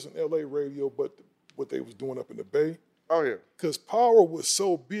LA radio, but what they was doing up in the Bay. Oh, yeah. Because Power was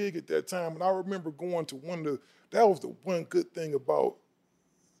so big at that time. And I remember going to that was the one good thing about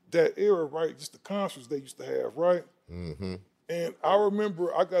that era, right? Just the concerts they used to have, right? Mm-hmm. And I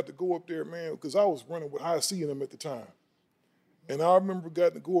remember I got to go up there, man, because I was running with High C in them at the time. And I remember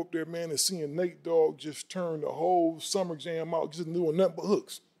got to go up there, man, and seeing Nate Dogg just turn the whole Summer Jam out, just doing nothing but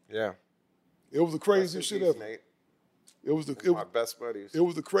hooks. Yeah. It was the craziest shit ever. Nate. It was my best buddies. It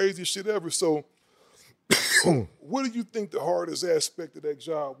was the craziest shit ever. So what do you think the hardest aspect of that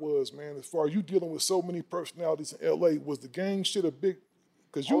job was, man, as far as you dealing with so many personalities in LA? Was the gang shit a big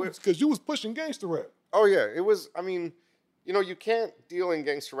Because you was pushing gangster rap. Oh, yeah. It was, I mean, you know, you can't deal in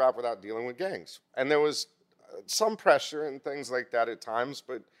gangster rap without dealing with gangs. And there was some pressure and things like that at times,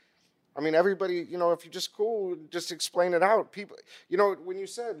 but I mean, everybody, you know, if you're just cool, just explain it out. People, you know, when you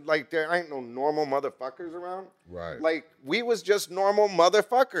said, like, there ain't no normal motherfuckers around. Right. Like, we was just normal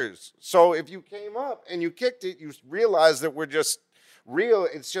motherfuckers. So if you came up and you kicked it, you realize that we're just real.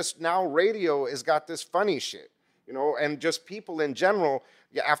 It's just now radio has got this funny shit, you know, and just people in general,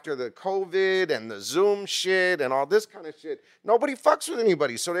 after the COVID and the Zoom shit and all this kind of shit, nobody fucks with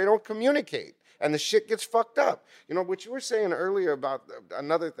anybody, so they don't communicate. And the shit gets fucked up. You know, what you were saying earlier about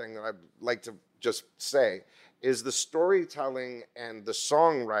another thing that I'd like to just say is the storytelling and the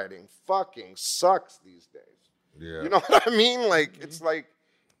songwriting fucking sucks these days. Yeah. You know what I mean? Like, it's like,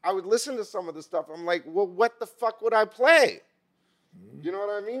 I would listen to some of the stuff. I'm like, well, what the fuck would I play? You know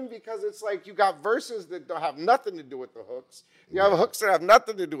what I mean? Because it's like you got verses that don't have nothing to do with the hooks. You have hooks that have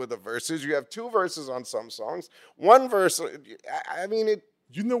nothing to do with the verses. You have two verses on some songs. One verse, I mean, it.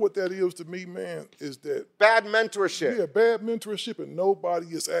 You know what that is to me, man, is that... Bad mentorship. Yeah, bad mentorship, and nobody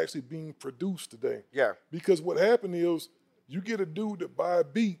is actually being produced today. Yeah. Because what happened is you get a dude that buy a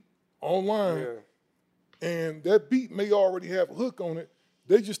beat online, and that beat may already have a hook on it.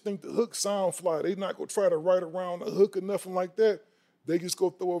 They just think the hook sound fly. They not going to try to write around the hook or nothing like that. They just go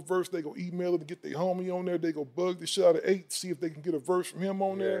throw a verse. They go email it to get their homie on there. They go bug the shit out of 8, see if they can get a verse from him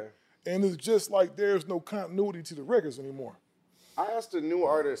on there. And it's just like there's no continuity to the records anymore. I asked a new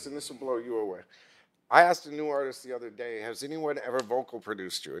artist, and this will blow you away. I asked a new artist the other day, has anyone ever vocal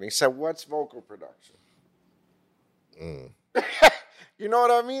produced you? And he said, what's vocal production? You know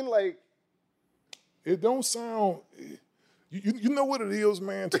what I mean? Like, it don't sound, you know what it is,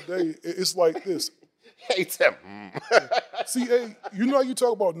 man, today? It's like this. Hates him. See, hey, you know how you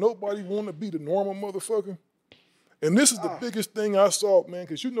talk about nobody want to be the normal motherfucker? And this is the biggest thing I saw, man,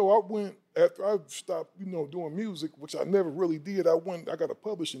 because, you know, I went, after I stopped, you know, doing music, which I never really did, I got a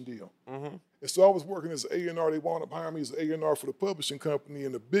publishing deal. And so I was working as an A&R. They wound up hiring me as an A&R for the publishing company.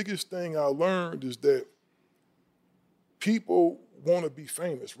 And the biggest thing I learned is that people want to be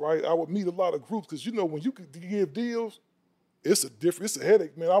famous, right? I would meet a lot of groups because, you know, when you could give deals, it's a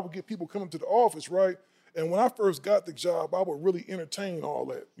headache, man. I would get people coming to the office, right? And when I first got the job, I would really entertain all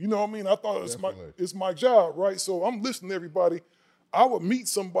that. You know what I mean? I thought it's my job, right? So I'm listening to everybody. I would meet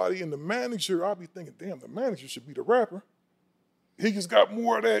somebody and the manager, I'd be thinking, damn, the manager should be the rapper. He just got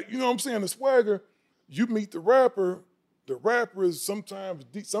more of that, you know what I'm saying, the swagger. You meet the rapper is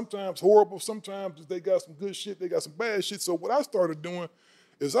sometimes horrible, sometimes they got some good shit, they got some bad shit. So what I started doing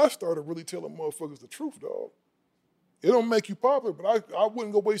is I started really telling motherfuckers the truth, dog. It don't make you popular, but I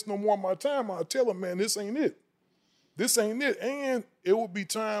wouldn't go waste no more of my time. I'd tell them, man, this ain't it. This ain't it. And it would be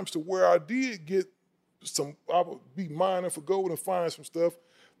times to where I did get I would be mining for gold and find some stuff.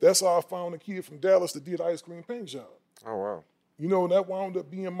 That's how I found a kid from Dallas that did ice cream paint job. Oh, wow. You know, and that wound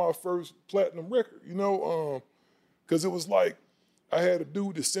up being my first platinum record, you know, because it was like I had a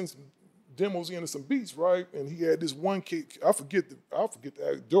dude that sent some demos into some beats, right? And he had this one kid, I forget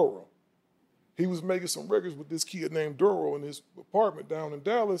the Doro. He was making some records with this kid named Doro in his apartment down in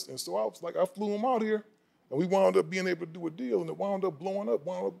Dallas. And so I was like, I flew him out here, and we wound up being able to do a deal, and it wound up blowing up,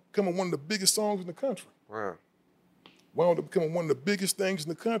 wound up becoming one of the biggest songs in the country. Wow. Wound up becoming one of the biggest things in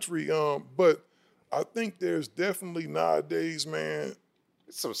the country. But I think there's definitely nowadays, man.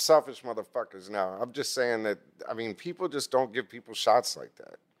 It's some selfish motherfuckers now. I'm just saying that, I mean, people just don't give people shots like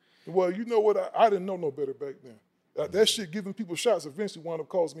that. Well, you know what? I didn't know no better back then. That shit giving people shots eventually wound up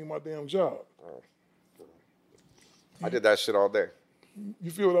costing me my damn job. I did that shit all day. You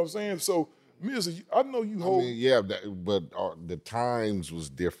feel what I'm saying? So, Mizza, I know you hold... I mean, but the times was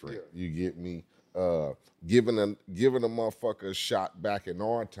different. Yeah. You get me? Giving a motherfucker a shot back in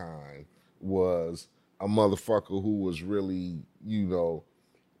our time was a motherfucker who was really, you know,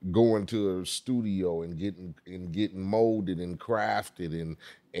 going to a studio and getting molded and crafted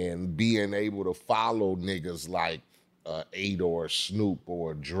and being able to follow niggas like 8 or Snoop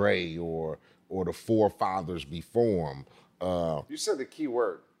or Dre or the forefathers before him. You said the key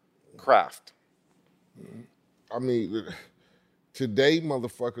word, craft. I mean, today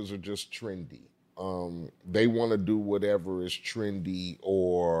motherfuckers are just trendy. They want to do whatever is trendy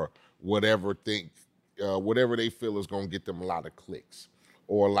or whatever they feel is going to get them a lot of clicks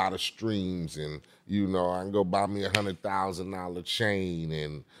or a lot of streams. And, you know, I can go buy me $100,000 chain.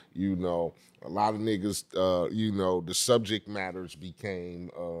 And, you know, a lot of niggas, you know, the subject matters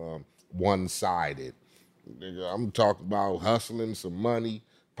became one-sided. I'm talking about hustling some money,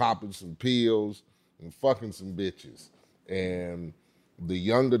 popping some pills, and fucking some bitches. And the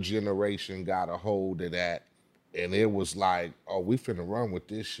younger generation got a hold of that And it was like, oh, we finna run with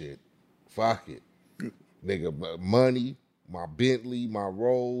this shit. Fuck it. Nigga, money, my Bentley, my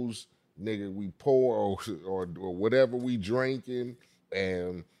Rolls, nigga, we pour or whatever we drinking,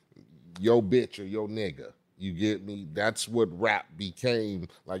 and yo bitch or yo nigga. You get me? That's what rap became.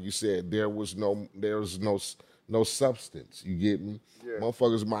 Like you said, there was no substance. You get me? Yeah.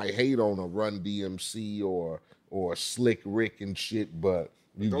 Motherfuckers might hate on a Run DMC or Slick Rick and shit, but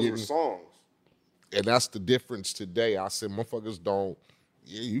those were songs. And that's the difference today. I said, motherfuckers don't.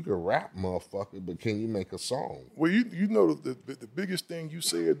 Yeah, you can rap, motherfucker, but can you make a song? Well, you know the biggest thing you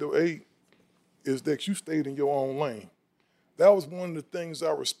said though, A, is that you stayed in your own lane. That was one of the things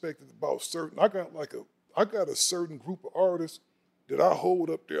I respected about certain. I got a certain group of artists that I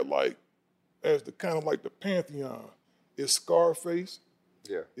hold up there like as the kind of like the pantheon. It's Scarface.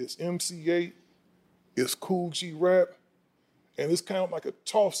 Yeah. It's MC8. It's Cool G Rap. And it's kind of like a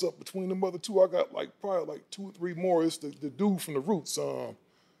toss-up between them other two. I got like probably like 2 or 3 more. It's the dude from the Roots.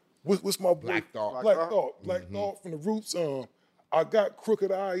 What's my boy? Black Thought. Black Thought from the Roots. I got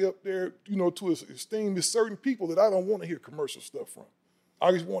Crooked Eye up there, you know, to esteem. There's certain people that I don't want to hear commercial stuff from.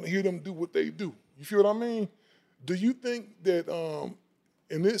 I just want to hear them do what they do. You feel what I mean? Do you think that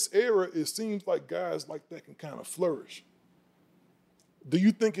in this era, it seems like guys like that can kind of flourish? Do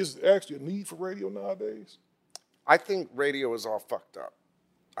you think it's actually a need for radio nowadays? I think radio is all fucked up.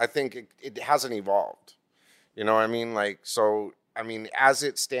 I think it hasn't evolved. You know what I mean? Like, so, I mean, as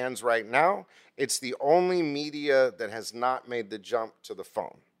it stands right now, it's the only media that has not made the jump to the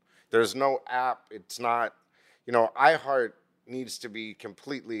phone. There's no app. It's not, you know, iHeart needs to be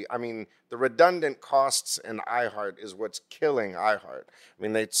completely, I mean, the redundant costs in iHeart is what's killing iHeart. I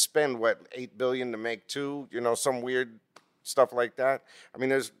mean, they spend, what, $8 billion to make 2, you know, some weird stuff like that. I mean,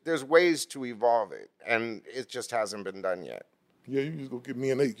 there's ways to evolve it, and it just hasn't been done yet. Yeah, you just go get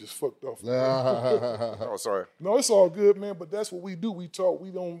me and 8 just fucked off. Oh, sorry. No, it's all good, man, but that's what we do. We talk. We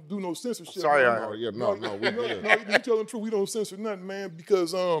don't do no censorship. Sorry, no, we good. No, you tell the truth. We don't censor nothing, man,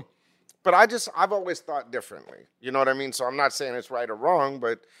 because But I've always thought differently. You know what I mean? So I'm not saying it's right or wrong,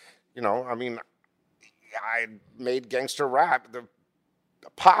 but, you know, I mean, I made gangster rap the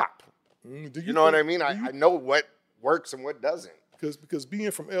pop. You know what I mean? I know what works and what doesn't. Because being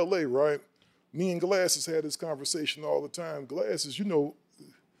from LA, right? Me and Glasses had this conversation all the time. Glasses, you know,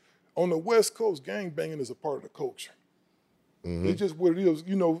 on the West Coast, gangbanging is a part of the culture. Mm-hmm. It's just what it is.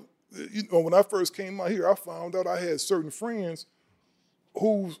 You know, when I first came out here, I found out I had certain friends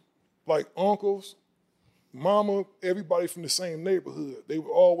who's like uncles, mama, everybody from the same neighborhood. They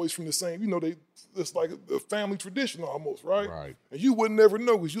were always from the same, you know, it's like a family tradition almost, right? Right. And you would never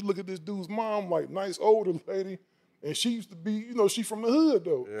know because you look at this dude's mom, like nice older lady, and she used to be, you know, she from the hood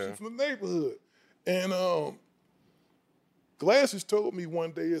though. Yeah. She from the neighborhood. And Glasses told me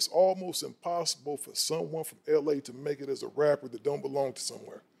one day it's almost impossible for someone from LA to make it as a rapper that don't belong to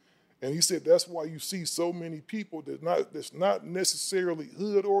somewhere. And he said that's why you see so many people that's not necessarily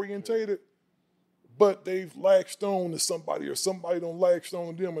hood orientated, but they've latched on to somebody or somebody don't latched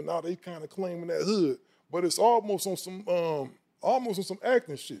on to them, and now they kind of claiming that hood. But it's almost on some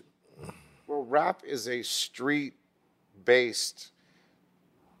acting shit. Well, rap is a street-based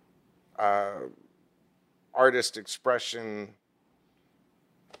artist expression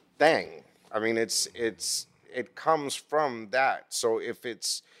thing. I mean, it comes from that. So if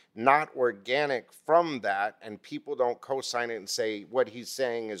it's not organic from that and people don't co-sign it and say what he's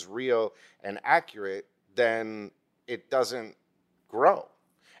saying is real and accurate, then it doesn't grow.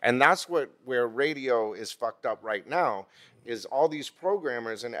 And that's where radio is fucked up right now, is all these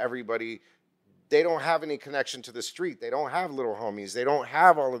programmers and everybody, they don't have any connection to the street. They don't have little homies. They don't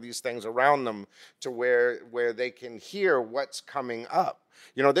have all of these things around them to where they can hear what's coming up.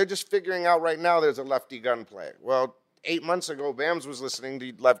 You know, they're just figuring out right now there's a Lefty Gunplay. Well, 8 months ago, Bams was listening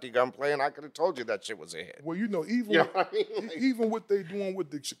to Lefty Gunplay, and I could have told you that shit was a hit. Well, you know, even what they doing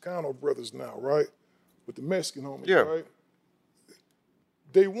with the Chicano brothers now, right? With the Mexican homies, right?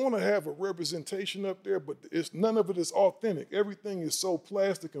 They want to have a representation up there, but none of it is authentic. Everything is so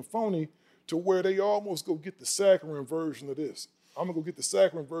plastic and phony to where they almost go get the saccharine version of this. I'm going to go get the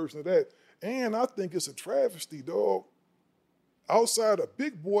saccharine version of that. And I think it's a travesty, dog. Outside of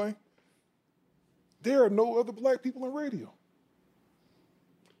Big Boy, there are no other black people in radio.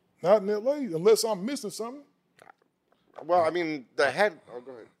 Not in LA, unless I'm missing something. Well, I mean, go ahead.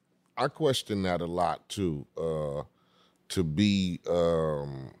 I question that a lot, too. To be a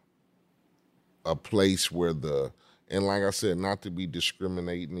place where and like I said, not to be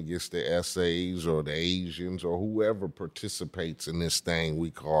discriminating against the essays or the Asians or whoever participates in this thing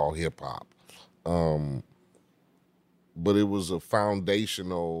we call hip-hop. But it was a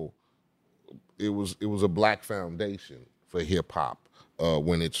foundational, was a black foundation for hip hop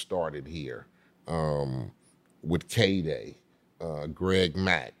when it started here, with K-Day, Greg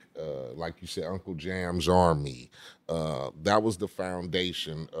Mack, like you said, Uncle Jam's Army. That was the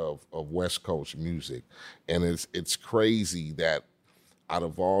foundation of West Coast music, and it's crazy that out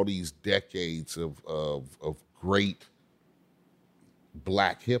of all these decades of great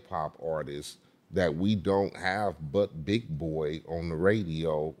black hip hop artists, that we don't have but Big Boy on the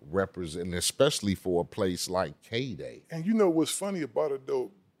radio representing, especially for a place like K-Day. And you know what's funny about it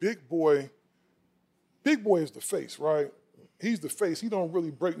though? Big Boy is the face, right? He's the face. He don't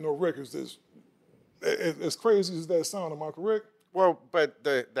really break no records. As crazy as that sound, am I correct? Well, but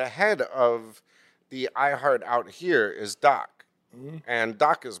the head of the iHeart out here is Doc, and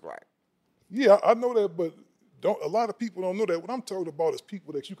Doc is black. Yeah, I know that, but a lot of people don't know that. What I'm talking about is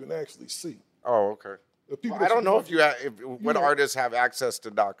people that you can actually see. Oh, okay. Well, I don't know what artists have access to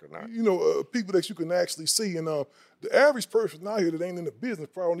Doc or not. You know, people that you can actually see. And the average person out here that ain't in the business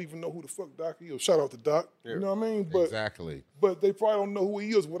probably don't even know who the fuck Doc is. Shout out to Doc. Yeah. You know what I mean? But, exactly. But they probably don't know who he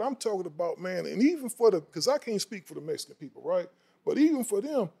is. What I'm talking about, man, and even because I can't speak for the Mexican people, right? But even for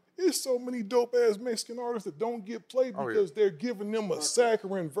them, there's so many dope-ass Mexican artists that don't get played because they're giving them a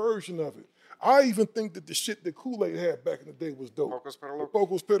saccharine version of it. I even think that the shit that Kool-Aid had back in the day was dope.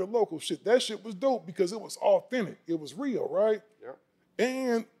 Pocos Pero Loco shit. That shit was dope because it was authentic. It was real, right? Yeah.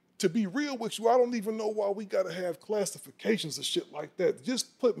 And to be real with you, I don't even know why we gotta have classifications of shit like that.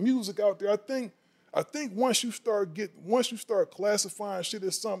 Just put music out there. I think once you start classifying shit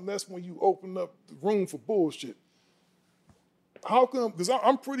as something, that's when you open up the room for bullshit. How come? Because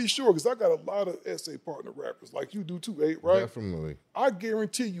I'm pretty sure, because I got a lot of SA partner rappers, like you do too, right? Definitely. I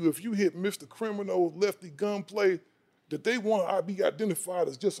guarantee you, if you hit Mr. Criminal, Lefty Gunplay, that they want to be identified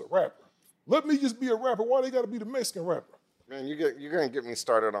as just a rapper. Let me just be a rapper. Why they got to be the Mexican rapper? Man, you're going to get me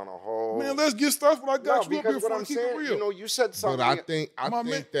started on a whole... Man, let's get started. I got you up here before I keep it real. You know, you said something... But I think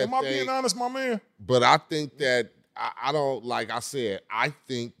that am I being honest, my man? But I think that I don't, like I said, I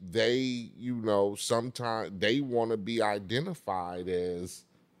think they, you know, sometimes they want to be identified as,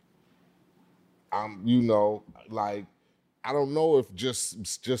 you know, like, I don't know if just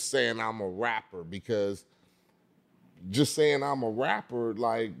saying I'm a rapper, because just saying I'm a rapper,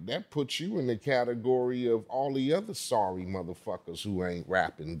 like, that puts you in the category of all the other sorry motherfuckers who ain't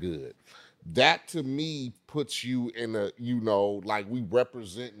rapping good. That, to me, puts you in a, you know, like, we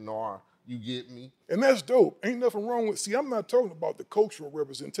representing our... You get me? And that's dope. Ain't nothing wrong with... See, I'm not talking about the cultural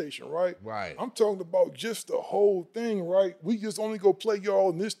representation, right? Right. I'm talking about just the whole thing, right? We just only go play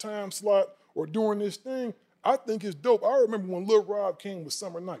y'all in this time slot or during this thing. I think it's dope. I remember when Lil Rob came with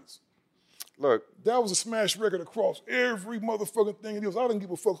Summer Nights. Look. That was a smash record across every motherfucking thing it is. I didn't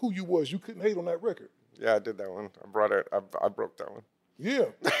give a fuck who you was. You couldn't hate on that record. Yeah, I did that one. I broke that one. Yeah.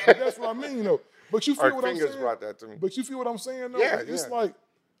 That's what I mean, though. But you feel what I'm saying? Our fingers brought that to me. But you feel what I'm saying, though? Yeah, it's like...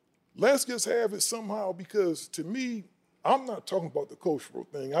 Let's just have it somehow, because to me, I'm not talking about the cultural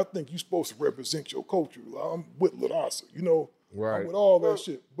thing. I think you're supposed to represent your culture. I'm with Ladasa, you know, right. I'm with all that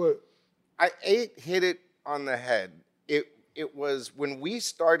shit. But hit it on the head. It was when we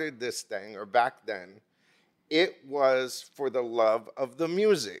started this thing, or back then, it was for the love of the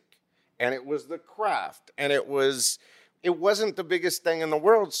music, and it was the craft, and it wasn't the biggest thing in the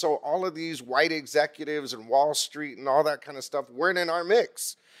world. So all of these white executives and Wall Street and all that kind of stuff weren't in our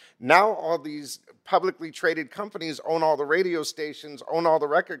mix. Now all these publicly traded companies own all the radio stations, own all the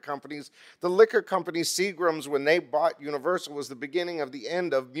record companies. The liquor company Seagram's, when they bought Universal, was the beginning of the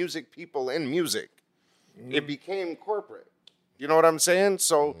end of music people in music. It became corporate. You know what I'm saying?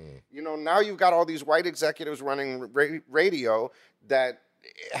 So, you know, now you've got all these white executives running radio that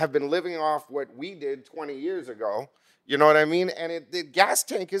have been living off what we did 20 years ago. You know what I mean? And the gas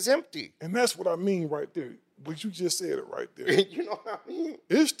tank is empty. And that's what I mean right there. But you just said it right there. You know what I mean?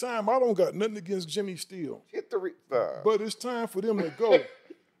 It's time. I don't got nothing against Jimmy Steele. Hit the but it's time for them to go.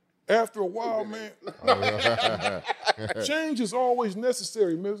 After a while, man. Change is always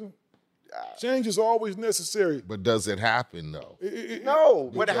necessary, Mizzy. Change is always necessary. But does it happen though? No.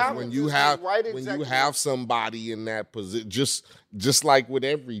 What happens when you have somebody in that position, just like with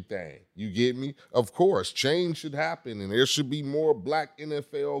everything, you get me? Of course, change should happen, and there should be more black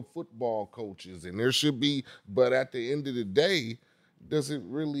NFL football coaches, and there should be. But at the end of the day, does it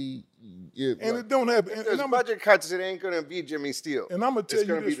really? It don't happen. If there's budget cuts, it ain't gonna be Jimmy Steele. And I'm gonna tell you this.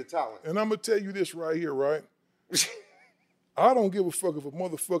 It's gonna be the talent. And I'm gonna tell you this right here, right? I don't give a fuck if a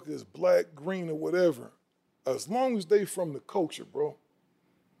motherfucker is black, green, or whatever, as long as they from the culture, bro.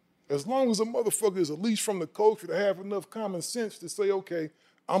 As long as a motherfucker is at least from the culture to have enough common sense to say, okay,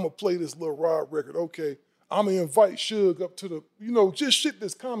 I'm going to play this Lil Rob record. Okay, I'm going to invite Suge up to the, you know, just shit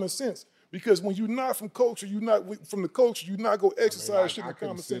that's common sense. Because when you're not from culture, you're not from the culture, you're not going to exercise shit in I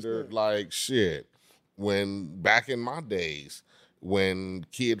common sense. considered like shit when back in my days when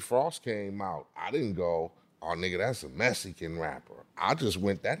Kid Frost came out, I didn't go, oh nigga, that's a Mexican rapper. I just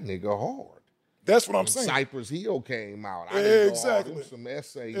went, that nigga hard. That's what I'm when saying. Cypress Hill came out, I didn't exactly. go, oh, them some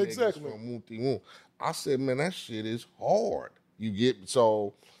essay niggas from Moonty Moon. I said, man, that shit is hard. You get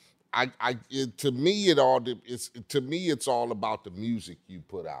so. To me, it's all about the music you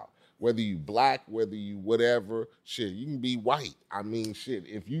put out. Whether you black, whether you whatever, shit, you can be white. I mean, shit,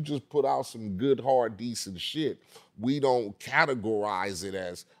 if you just put out some good, hard, decent shit, we don't categorize it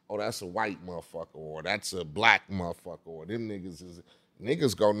as, oh, that's a white motherfucker, or that's a black motherfucker, or them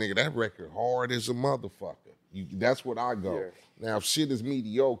niggas go, nigga, that record hard as a motherfucker. That's what I go. Yeah. Now, if shit is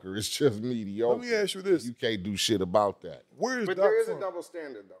mediocre, it's just mediocre. Let me ask you this. You can't do shit about that. But there is a double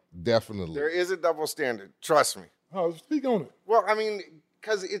standard, though. Definitely. There is a double standard. Trust me. Oh, speak on it. Well, I mean,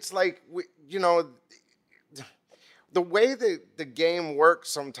 because it's like, the way that the game works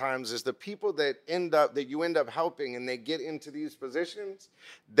sometimes is the people that you end up helping and they get into these positions,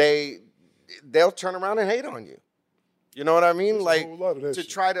 they'll turn around and hate on you. You know what I mean? Like, to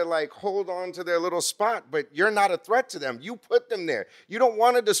try to like hold on to their little spot, but you're not a threat to them. You put them there. You don't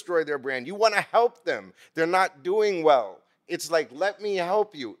want to destroy their brand. You want to help them. They're not doing well. It's like, let me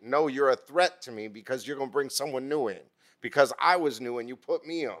help you. No, you're a threat to me because you're going to bring someone new in because I was new and you put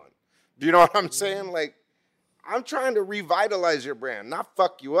me on. Do you know what I'm saying? Like, I'm trying to revitalize your brand, not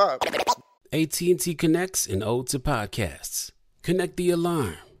fuck you up. AT&T connects an ode to podcasts. Connect the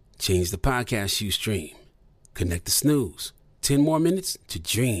alarm. Change the podcast you stream. Connect the snooze. 10 more minutes to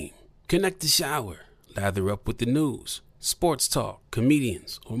dream. Connect the shower. Lather up with the news, sports talk,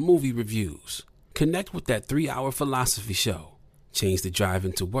 comedians, or movie reviews. Connect with that 3-hour philosophy show. Change the drive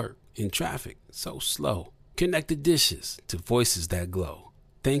into work in traffic so slow. Connect the dishes to voices that glow.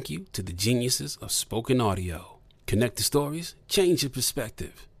 Thank you to the geniuses of spoken audio. Connect the stories. Change your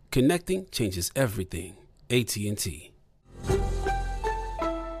perspective. Connecting changes everything. AT&T.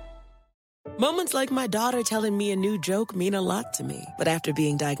 Moments like my daughter telling me a new joke mean a lot to me. But after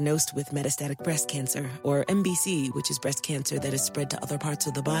being diagnosed with metastatic breast cancer, or MBC, which is breast cancer that is spread to other parts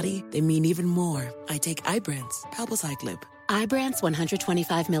of the body, they mean even more. I take Ibrance, palbociclib. Ibrance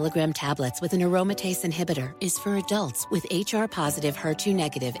 125 milligram tablets with an aromatase inhibitor is for adults with HR-positive,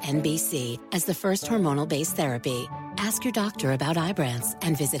 HER2-negative NBC as the first hormonal-based therapy. Ask your doctor about Ibrance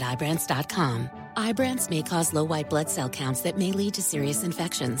and visit Ibrance.com. Ibrance may cause low white blood cell counts that may lead to serious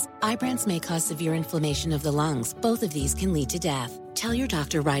infections. Ibrance may cause severe inflammation of the lungs. Both of these can lead to death. Tell your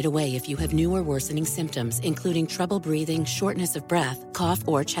doctor right away if you have new or worsening symptoms, including trouble breathing, shortness of breath, cough,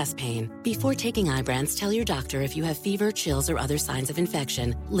 or chest pain. Before taking Ibrance, tell your doctor if you have fever, chills, or other signs of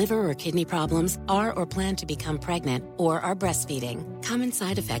infection, liver or kidney problems, are or plan to become pregnant, or are breastfeeding. Common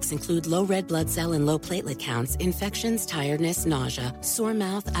side effects include low red blood cell and low platelet counts, infections, tiredness, nausea, sore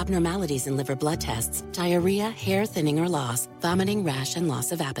mouth, abnormalities in liver blood tests, diarrhea, hair thinning or loss, vomiting, rash, and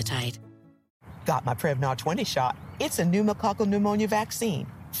loss of appetite. Got my Prevnar 20 shot. It's a pneumococcal pneumonia vaccine.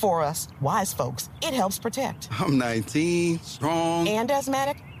 For us, wise folks, it helps protect. I'm 19, strong. And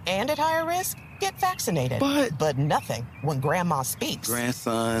asthmatic, and at higher risk? Get vaccinated. But nothing when grandma speaks.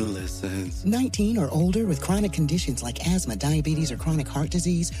 Grandson listens. 19 or older with chronic conditions like asthma, diabetes, or chronic heart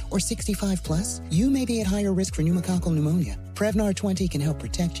disease, or 65 plus, you may be at higher risk for pneumococcal pneumonia. Prevnar 20 can help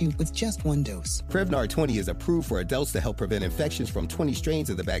protect you with just one dose. Prevnar 20 is approved for adults to help prevent infections from 20 strains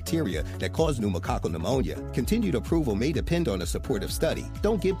of the bacteria that cause pneumococcal pneumonia. Continued approval may depend on a supportive study.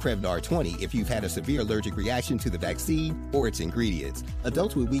 Don't give Prevnar 20 if you've had a severe allergic reaction to the vaccine or its ingredients.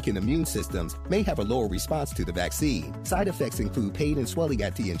 Adults with weakened immune systems may have a lower response to the vaccine. Side effects include pain and swelling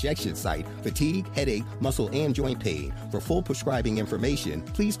at the injection site, fatigue, headache, muscle, and joint pain. For full prescribing information,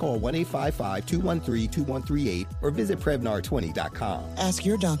 please call 1-855-213-2138 or visit Prevnar20.com. Ask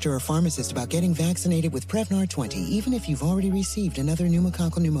your doctor or pharmacist about getting vaccinated with Prevnar 20, even if you've already received another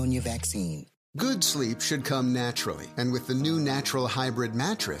pneumococcal pneumonia vaccine. Good sleep should come naturally, and with the new Natural Hybrid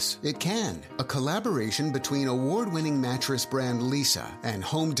mattress, it can. A collaboration between award-winning mattress brand Lisa and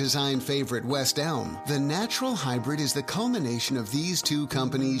home design favorite West Elm, the Natural Hybrid is the culmination of these two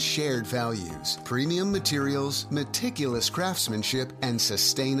companies' shared values: premium materials, meticulous craftsmanship, and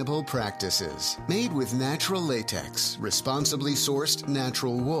sustainable practices. Made with natural latex, responsibly sourced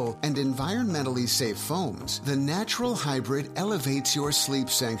natural wool, and environmentally safe foams, the Natural Hybrid elevates your sleep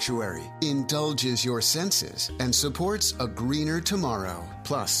sanctuary, indulges your senses, and supports a greener tomorrow.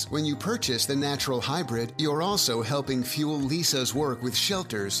 Plus, when you purchase the natural hybrid, you're also helping fuel Lisa's work with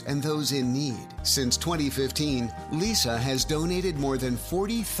shelters and those in need. Since 2015, Lisa has donated more than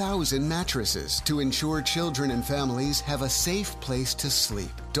 40,000 mattresses to ensure children and families have a safe place to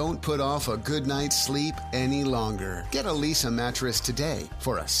sleep. Don't put off a good night's sleep any longer. Get a Lisa mattress today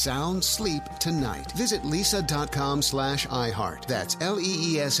for a sound sleep tonight. Visit lisa.com/iHeart. That's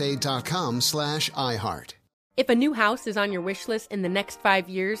LEESA.com/iHeart. If a new house is on your wish list in the next 5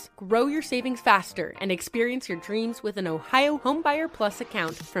 years, grow your savings faster and experience your dreams with an Ohio Homebuyer Plus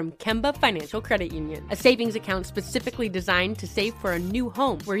account from Kemba Financial Credit Union. A savings account specifically designed to save for a new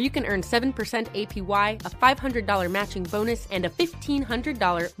home where you can earn 7% APY, a $500 matching bonus, and a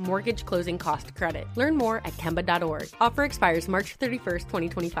 $1,500 mortgage closing cost credit. Learn more at Kemba.org. Offer expires March 31st,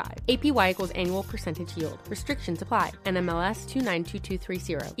 2025. APY equals annual percentage yield. Restrictions apply. NMLS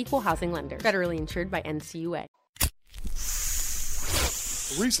 292230. Equal housing lender. Federally insured by NCUA.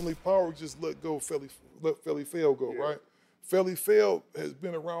 Recently, Power just let Felly Fail go, right? Felly Fail has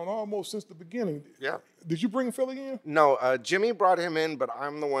been around almost since the beginning. Yeah. Did you bring Felly in? No, Jimmy brought him in, but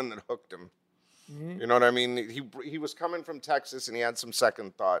I'm the one that hooked him. Mm-hmm. You know what I mean? He was coming from Texas, and he had some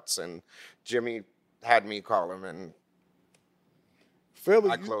second thoughts, and Jimmy had me call him, and Felly,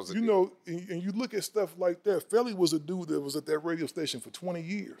 I closed it. You know, and you look at stuff like that, Felly was a dude that was at that radio station for 20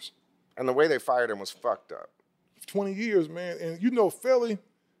 years. And the way they fired him was fucked up. 20 years, man. And you know, Felly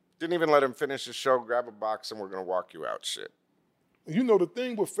didn't even let him finish the show, grab a box, and we're going to walk you out shit. You know, the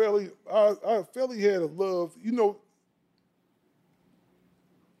thing with Felly, Felly had a love. You know,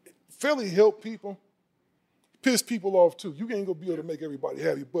 Felly helped people, piss people off too. You ain't going to be able to make everybody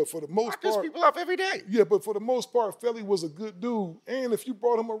happy. But for the most part. I piss people off every day. Yeah, but for the most part, Felly was a good dude. And if you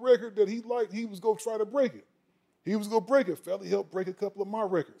brought him a record that he liked, he was going to try to break it. He was going to break it. Felly helped break a couple of my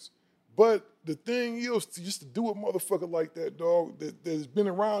records. But the thing is, just to do a motherfucker like that, dog, that's been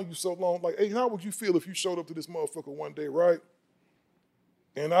around you so long, like, hey, how would you feel if you showed up to this motherfucker one day, right?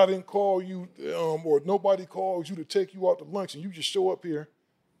 And I didn't call you, or nobody calls you to take you out to lunch, and you just show up here,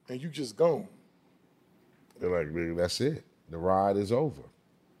 and you just gone. They're like, that's it. The ride is over.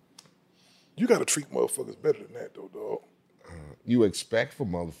 You got to treat motherfuckers better than that, though, dog. You expect for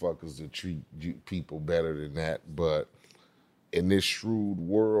motherfuckers to treat people better than that, but in this shrewd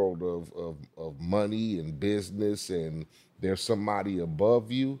world of money and business, and there's somebody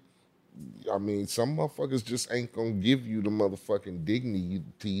above you, I mean, some motherfuckers just ain't gonna give you the motherfucking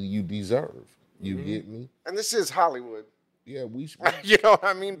dignity you deserve. You get me? And this is Hollywood. Yeah, we you know what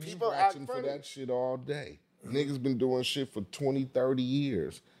I mean? People acting for that shit all day. Niggas been doing shit for 20, 30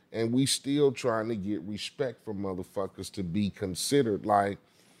 years, and we still trying to get respect from motherfuckers to be considered like,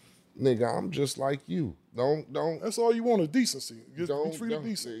 nigga, I'm just like you. Don't. That's all you want is decency. Just be treated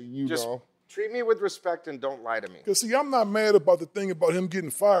decent. Just treat me with respect and don't lie to me. Because, see, I'm not mad about the thing about him getting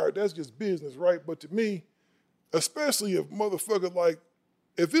fired. That's just business, right? But to me, especially if motherfucker, like,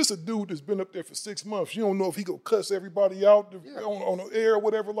 if it's a dude that's been up there for 6 months, you don't know if he go cuss everybody out on the air or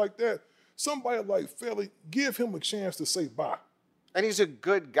whatever like that. Somebody like Felly, give him a chance to say bye. And he's a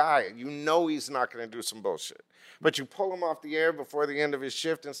good guy. You know he's not going to do some bullshit. But you pull him off the air before the end of his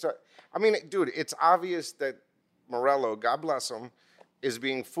shift and start. I mean, dude, it's obvious that Morello, God bless him, is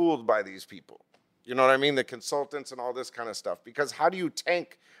being fooled by these people. You know what I mean? The consultants and all this kind of stuff. Because how do you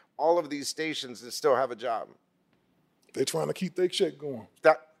tank all of these stations and still have a job? They're trying to keep their check going.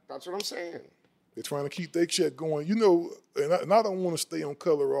 That's what I'm saying. They're trying to keep their check going. You know, and I don't want to stay on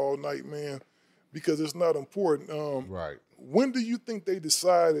color all night, man, because it's not important. Right. When do you think they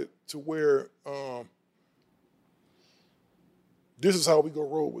decided to where this is how we go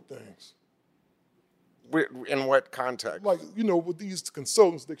roll with things? In what context? Like, you know, with these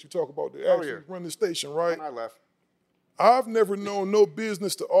consultants that you talk about, they actually run the station, right? When I left. I've never known no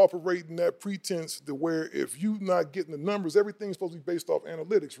business to operate in that pretense to where if you not getting the numbers, everything's supposed to be based off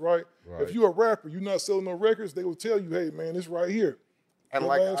analytics, right? If you're a rapper, you're not selling no records, they will tell you, hey, man, it's right here. And the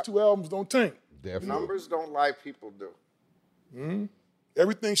like last 2 albums don't tank. Definitely. Numbers don't lie, people do. Mm-hmm.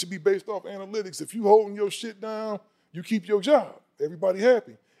 Everything should be based off analytics. If you holding your shit down, you keep your job. Everybody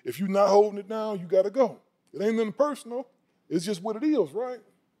happy. If you're not holding it down, you got to go. It ain't nothing personal. It's just what it is, right?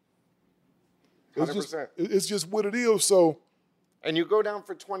 100%. It's just what it is. So, and you go down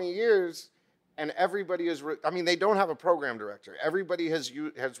for 20 years, and everybody is. They don't have a program director. Everybody has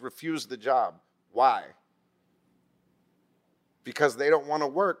refused the job. Why? Because they don't want to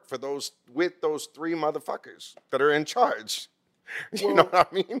work with those 3 motherfuckers that are in charge. You know what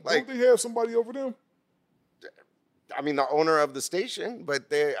I mean? Like, don't they have somebody over them? I mean, the owner of the station, but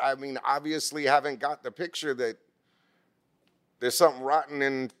they, obviously haven't got the picture that there's something rotten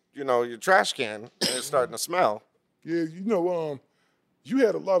in, your trash can and it's starting to smell. Yeah, you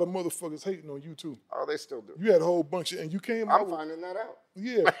had a lot of motherfuckers hating on you too. Oh, they still do. You had a whole bunch and you came out. I'm finding that out.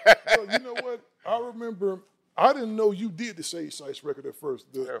 Yeah. Well, you know what? I remember, I didn't know you did the Shade Shice record at first.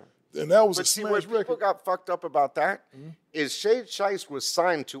 And that was a smash record. People got fucked up about that is Shade Shice was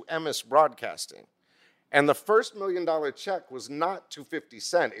signed to MS Broadcasting. And the first $1 million check was not to 50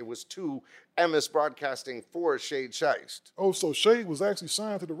 Cent. It was to MS Broadcasting for Shade Shice. Oh, so Shade was actually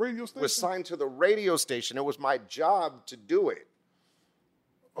signed to the radio station? Was signed to the radio station. It was my job to do it.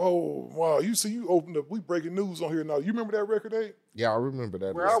 Oh, wow. You see, you opened up, we breaking news on here now. You remember that record, eh? Yeah, I remember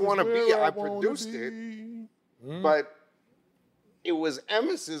that. Where I Want to Be, I produced it. But it was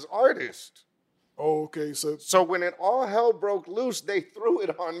Emmis's artist. Oh, okay. So when it all hell broke loose, they threw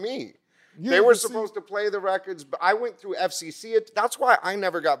it on me. Yeah, they were supposed to play the records, but I went through FCC. That's why I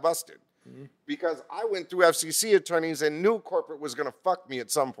never got busted. Because I went through FCC attorneys and knew corporate was going to fuck me at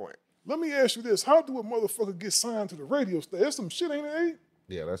some point. Let me ask you this. How do a motherfucker get signed to the radio station? That's some shit, ain't it, eh?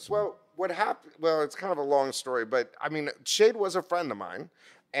 Yeah, that's... Well, what happened... Well, it's kind of a long story, but, I mean, Shade was a friend of mine,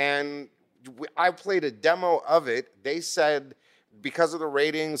 and I played a demo of it. They said... because of the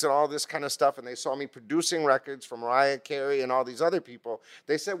ratings and all this kind of stuff, and they saw me producing records for Mariah Carey and all these other people,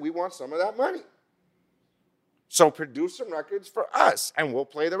 they said, we want some of that money. So produce some records for us, and we'll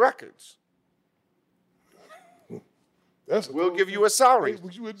play the records. We'll give you a salary.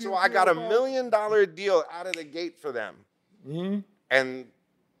 So I got $1 million deal out of the gate for them. And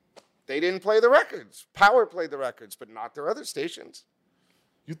they didn't play the records. Power played the records, but not their other stations.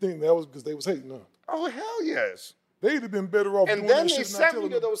 You think that was because they was hating, huh? Oh, hell yes. They'd have been better off and doing then that they shit sent me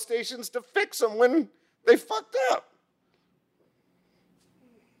to those stations to fix them when they fucked up.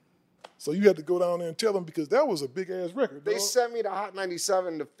 So you had to go down there and tell them because that was a big-ass record. They sent me to Hot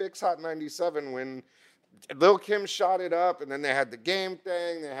 97 to fix Hot 97 when Lil' Kim shot it up, and then they had the game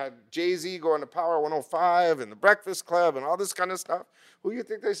thing. They had Jay-Z going to Power 105 and the Breakfast Club and all this kind of stuff. Who do you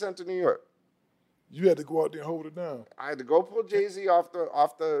think they sent to New York? You had to go out there and hold it down. I had to go pull Jay-Z off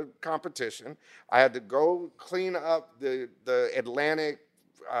the competition. I had to go clean up the Atlantic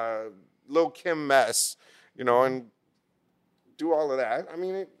Lil' Kim mess, and do all of that. I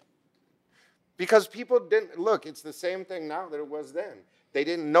mean, because people didn't, look, it's the same thing now that it was then. They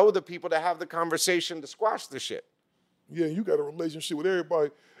didn't know the people to have the conversation to squash the shit. Yeah, you got a relationship with everybody.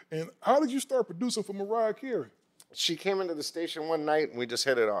 And how did you start producing for Mariah Carey? She came into the station one night and we just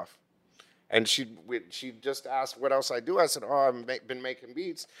hit it off. And she just asked what else I do. I said, I've been making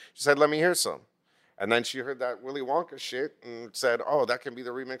beats. She said, let me hear some. And then she heard that Willy Wonka shit and said, that can be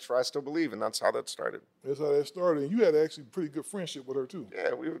the remix for I Still Believe. And that's how that started. That's how that started. And you had actually pretty good friendship with her, too.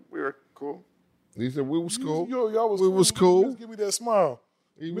 Yeah, we were cool. He said we was cool. We was cool. Just give me that smile.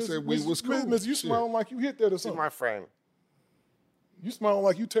 He said we was cool. Miss, you smiling like you hit that or something. She's my friend. You smiling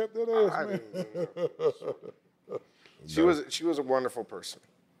like you tapped that ass, man. She was a wonderful person.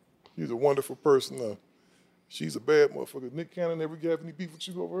 She's a wonderful person. She's a bad motherfucker. Nick Cannon ever have any beef with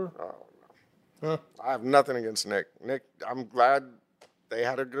you over her? Oh, no. Huh? I have nothing against Nick. Nick, I'm glad they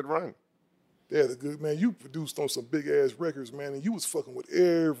had a good run. They had a good, man. You produced on some big-ass records, man, and you was fucking with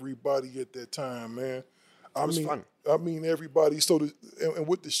everybody at that time, man. It was fun. I mean, everybody. So, and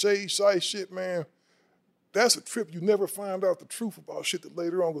with the Shade Shice shit, man, that's a trip. You never find out the truth about shit that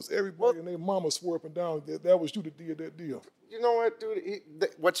later on, because everybody and their mama swore up and down that was you that did that deal. You know what, dude?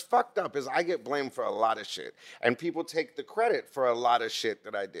 What's fucked up is I get blamed for a lot of shit, and people take the credit for a lot of shit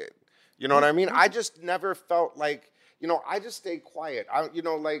that I did. You know what I mean? I just never felt like, I just stayed quiet.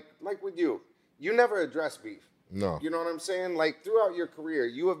 Like with you, you never address beef. No. You know what I'm saying? Like throughout your career,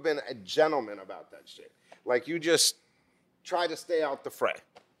 you have been a gentleman about that shit. Like you just try to stay out the fray.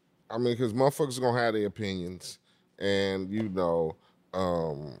 I mean, because motherfuckers are going to have their opinions, and,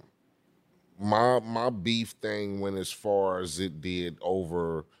 my beef thing went as far as it did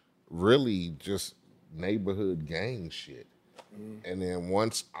over really just neighborhood gang shit. And then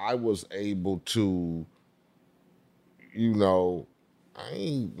once I was able to, I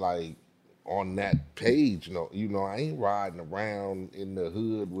ain't like on that page, I ain't riding around in the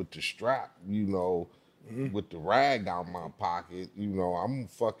hood with the strap, with the rag out my pocket. I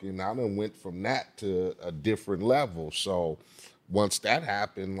done went from that to a different level. So once that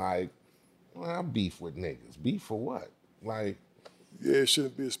happened, I beef with niggas. Beef for what? Yeah, it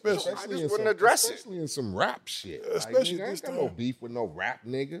shouldn't be, especially. I just wouldn't address it. Especially in some rap shit. Especially at this time. No beef with no rap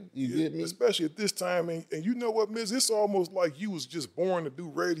nigga. You get me? Especially at this time. And you know what, Miz? It's almost like you was just born to do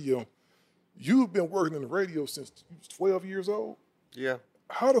radio. You've been working in the radio since you was 12 years old? Yeah.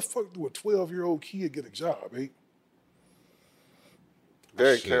 How the fuck do a 12-year-old kid get a job, eh?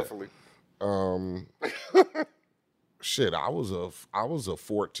 Very carefully. Shit, I was a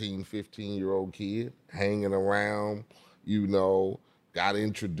 14, 15-year-old kid hanging around, got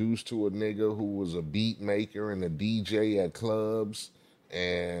introduced to a nigga who was a beat maker and a DJ at clubs,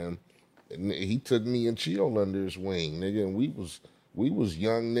 and he took me and Chill under his wing, nigga, and we was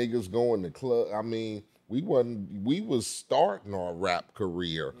young niggas going to club. I mean, we was starting our rap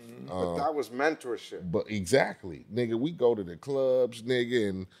career. But that was mentorship. But exactly, nigga, we go to the clubs, nigga,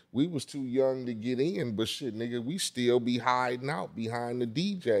 and we was too young to get in, but shit, nigga, we still be hiding out behind the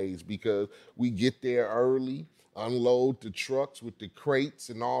DJs because we get there early, unload the trucks with the crates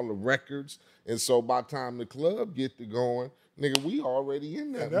and all the records, and so by the time the club get to going, nigga, we already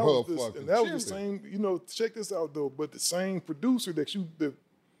in that motherfucker. And that was the same, you know, check this out though, but the same producer that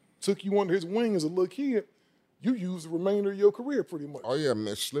took you under his wing as a little kid, you used the remainder of your career pretty much. Oh yeah,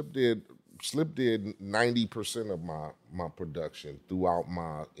 man. Slip did 90% of my production throughout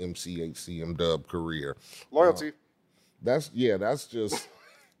my MCHCM Dub career. Loyalty. That's just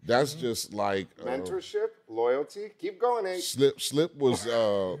like mentorship, loyalty. Keep going, H. Slip was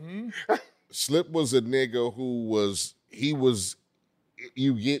Slip was a nigga who was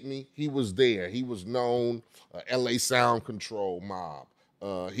you get me? He was there. He was known, LA Sound Control Mob.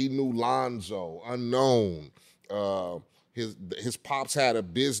 He knew Lonzo, Unknown. His pops had a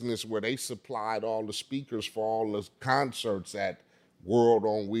business where they supplied all the speakers for all the concerts at World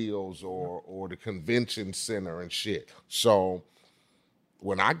on Wheels or the convention center and shit. So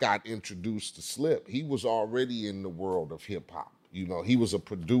when I got introduced to Slip, he was already in the world of hip hop. You know, he was a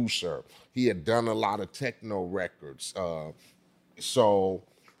producer. He had done a lot of techno records. And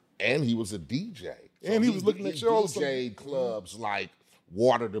he was a DJ. And he was looking at shows. DJ clubs like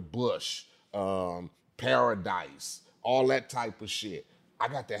Water the Bush, Paradise, all that type of shit. I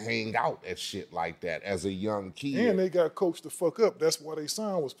got to hang out at shit like that as a young kid. And they got coached the fuck up. That's why their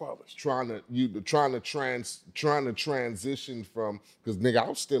sound was polished. Trying to transition from, because nigga, I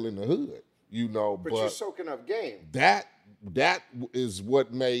was still in the hood, you know. But you're soaking up game. That is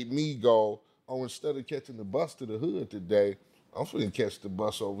what made me go, oh, instead of catching the bus to the hood today, I'm finna catch the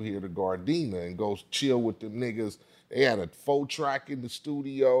bus over here to Gardena and go chill with them niggas. They had a 4-track in the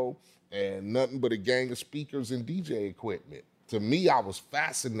studio and nothing but a gang of speakers and DJ equipment. To me, I was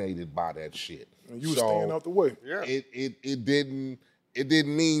fascinated by that shit. And you were staying out the way. Yeah. It didn't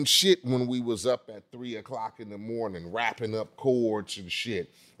mean shit when we was up at 3 o'clock in the morning wrapping up chords and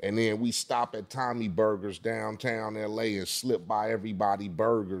shit. And then we stop at Tommy Burgers downtown LA and slip by everybody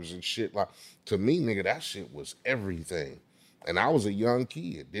burgers and shit. Like, to me, nigga, that shit was everything. And I was a young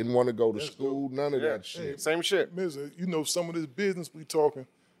kid. Didn't want to go to school, none of that shit. Hey, same shit. Mizza, you know, some of this business we talking,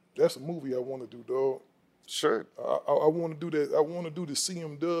 that's a movie I want to do, dog. Sure. I want to do that. I want to do the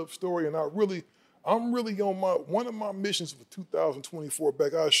CM Dub story, and I'm really on one of my missions for 2024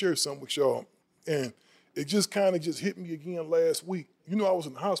 back. I'll share something with y'all, and it just kind of hit me again last week. You know, I was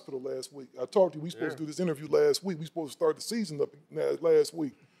in the hospital last week. I talked to you. We supposed to do this interview last week. We supposed to start the season up last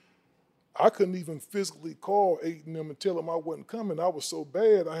week. I couldn't even physically call 8 and them and tell them I wasn't coming. I was so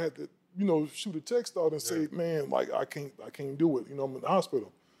bad I had to, you know, shoot a text out and say, man, like I can't do it. You know, I'm in the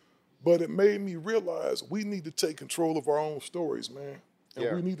hospital. But it made me realize we need to take control of our own stories, man.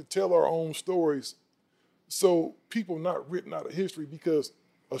 And we need to tell our own stories so people not written out of history, because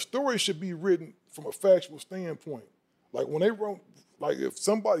a story should be written from a factual standpoint. Like when they wrote, like if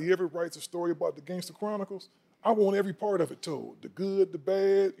somebody ever writes a story about the Gangster Chronicles, I want every part of it told. The good, the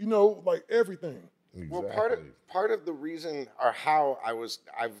bad, you know, like everything. Exactly. Well, part of the reason or how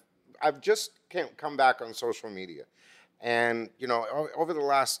I've just can't come back on social media. And, you know, over the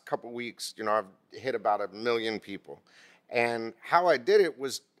last couple of weeks, you know, I've hit about 1 million people. And how I did it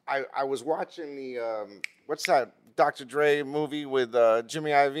was I was watching the, what's that Dr. Dre movie with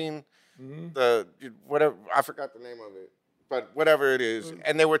Jimmy Iovine? The, whatever, I forgot the name of it, but whatever it is.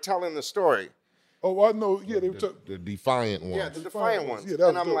 And they were telling the story. Oh, I know. Yeah, they were the Defiant ones. Yeah, the Defiant ones. Yeah,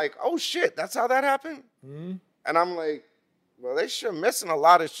 and I'm like, oh, shit, that's how that happened? Mm-hmm. And I'm like, well, they sure missing a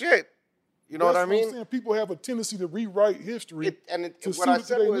lot of shit. You know what I mean? I'm saying. People have a tendency to rewrite history to what I suit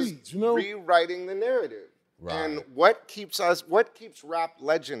said their was needs, you know? rewriting the narrative. Right. And what keeps rap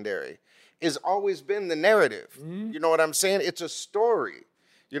legendary is always been the narrative. Mm-hmm. You know what I'm saying? It's a story.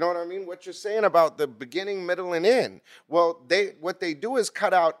 You know what I mean? What you're saying about the beginning, middle, and end. Well, what they do is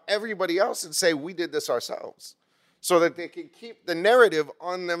cut out everybody else and say, we did this ourselves, so that they can keep the narrative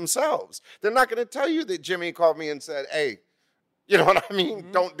on themselves. They're not going to tell you that Jimmy called me and said, hey, you know what I mean?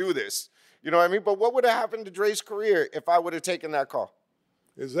 Mm-hmm. Don't do this. You know what I mean? But what would have happened to Dre's career if I would have taken that call?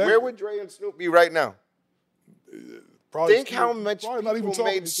 Exactly. Where would Dre and Snoop be right now? Probably Think how much not even people talking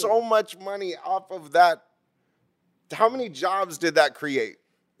made to each so other. much money off of that. How many jobs did that create?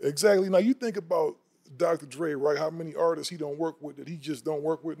 Exactly. Now you think about Dr. Dre, right? How many artists he don't work with that he just don't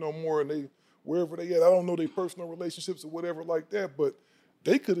work with no more, and they wherever they at. I don't know their personal relationships or whatever like that, but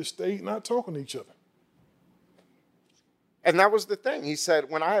they could have stayed not talking to each other. And that was the thing. He said,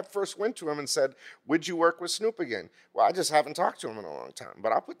 when I first went to him and said, would you work with Snoop again? Well, I just haven't talked to him in a long time,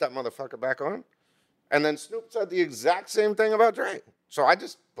 but I'll put that motherfucker back on. And then Snoop said the exact same thing about Dre. So I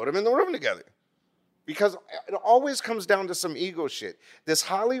just put them in the room together. Because it always comes down to some ego shit. This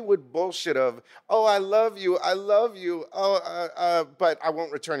Hollywood bullshit of, oh, I love you, but I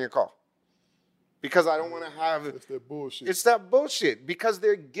won't return your call. Because I don't want to have... It's that bullshit. It's that bullshit. Because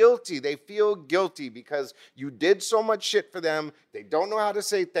they're guilty. They feel guilty because you did so much shit for them. They don't know how to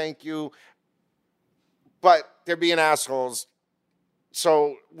say thank you. But they're being assholes.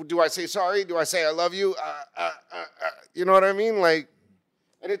 So do I say sorry? Do I say I love you? You know what I mean? Like,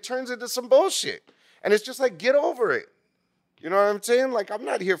 and it turns into some bullshit. And it's just like, get over it. You know what I'm saying? Like, I'm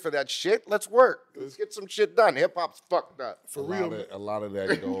not here for that shit. Let's work. Let's get some shit done. Hip-hop's fucked up. For real. A lot of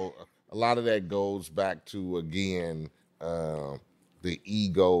that goes back to, again, the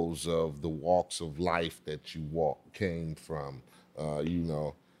egos of the walks of life that you came from.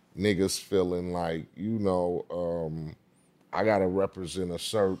 Niggas feeling like, I gotta represent a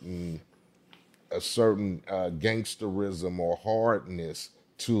certain gangsterism or hardness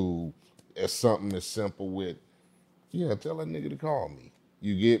to something as simple with, tell that nigga to call me.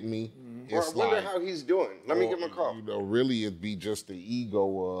 You get me? Mm-hmm. Or I wonder how he's doing. Let me give him a call. Really it'd be just the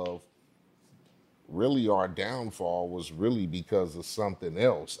ego of, really our downfall was really because of something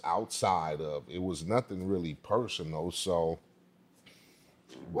else outside of, it was nothing really personal, so.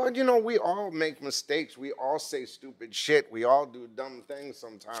 Well, we all make mistakes. We all say stupid shit. We all do dumb things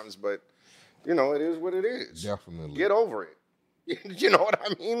sometimes, but, it is what it is. Definitely. Get over it. You know what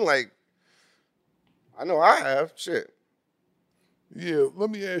I mean? Like, I know I have. Shit. Yeah, let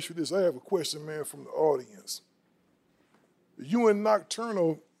me ask you this. I have a question, man, from the audience. You and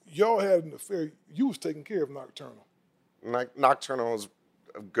Nocturnal, y'all had an affair. You was taking care of Nocturnal. Nocturnal was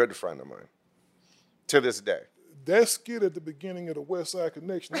a good friend of mine. To this day. That skit at the beginning of the West Side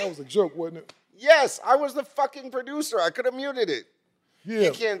Connection, that was a joke, wasn't it? Yes, I was the fucking producer. I could have muted it. Yeah.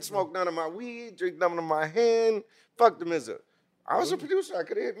 You can't smoke none of my weed, drink none of my hand. Fuck Damizza. I was a producer. I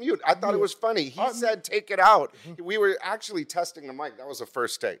could have hit mute. I thought it was funny. He said, take it out. We were actually testing the mic. That was the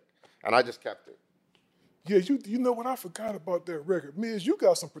first take. And I just kept it. Yeah, you know what? I forgot about that record. Miz, you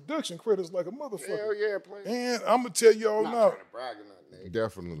got some production credits like a motherfucker. Hell yeah, play. And I'm going to tell y'all Not now. trying to brag or nothing.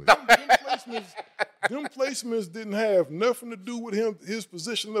 Definitely. Them placements didn't have nothing to do with his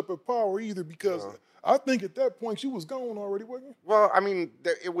position up at Power either, because I think at that point you was gone already, wasn't you? Well, I mean,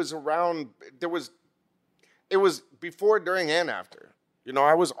 it was around, it was before, during, and after.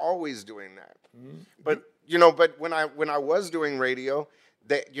 I was always doing that. Mm-hmm. But, but when I was doing radio,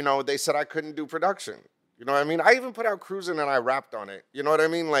 they said I couldn't do production. You know what I mean? I even put out Cruising and I rapped on it. You know what I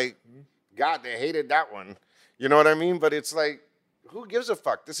mean? Like, God, they hated that one. You know what I mean? But it's like, who gives a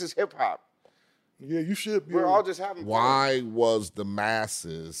fuck? This is hip hop. Yeah, you should be. We're all just having fun. Why was the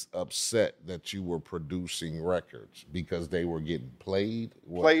masses upset that you were producing records? Because they were getting played?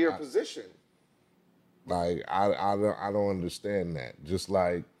 Play your position. Like, I don't understand that. Just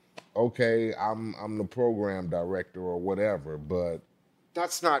like, okay, I'm the program director or whatever, but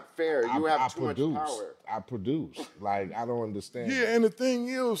that's not fair. You have too much power. I produce. Like, I don't understand. Yeah, and the thing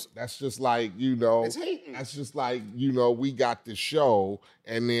is, that's just like, it's hating. That's just like, we got the show,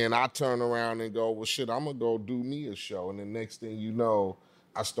 and then I turn around and go, well, shit, I'm gonna go do me a show, and the next thing you know,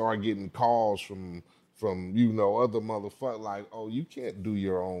 I start getting calls from other motherfuckers like, oh, you can't do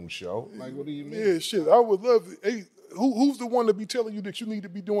your own show. Like, what do you mean? Yeah, shit. I would love it. Hey, who's the one to be telling you that you need to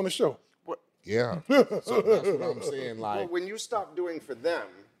be doing a show? Yeah. So that's what I'm saying. Like, well, when you stop doing for them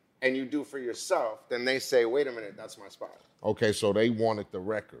and you do for yourself, then they say, wait a minute, that's my spot. Okay, so they wanted the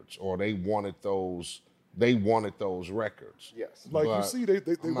records, or they wanted those records. Yes. Like, you see, they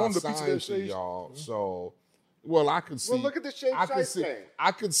wanted a piece of that shade. Y'all. Mm-hmm. So, well, I could see. Well, look at the shade thing.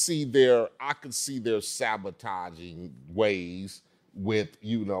 I could see their sabotaging ways. With,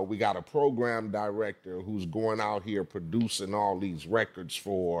 we got a program director who's going out here producing all these records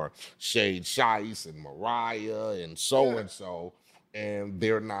for Shade Shice and Mariah and so-and-so, and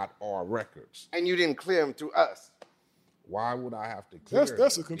they're not our records. And you didn't clear them through us. Why would I have to clear them?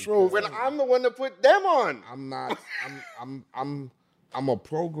 That's a control. When I'm the one to put them on. I'm not, I'm a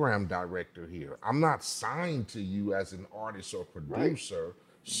program director here. I'm not signed to you as an artist or producer, right.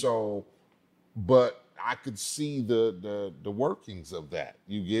 So, but I could see the workings of that.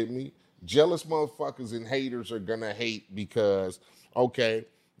 You get me? Jealous motherfuckers and haters are gonna hate because, okay,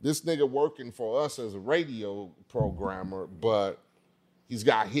 this nigga working for us as a radio programmer, but he's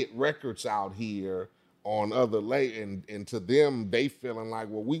got hit records out here, on other and to them, they feeling like,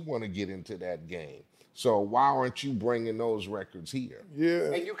 well, we want to get into that game. So why aren't you bringing those records here?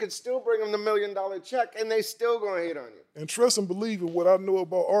 Yeah. And you could still bring them the $1 million check, and they still gonna hate on you. And trust and believe in what I know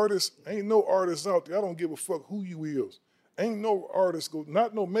about artists. Ain't no artists out there. I don't give a fuck who you is. Ain't no artist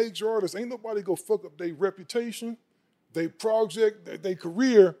not no major artist. Ain't nobody go fuck up their reputation, their project, their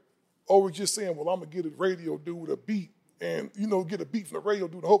career, over just saying, well, I'm gonna get a radio dude a beat and get a beat from the radio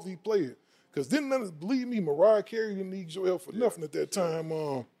dude and hopefully he play it. Because believe me, Mariah Carey didn't need your help for nothing at that time.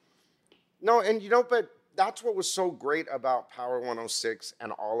 No, and but that's what was so great about Power 106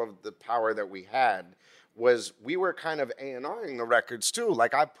 and all of the power that we had was we were kind of A&Ring the records too.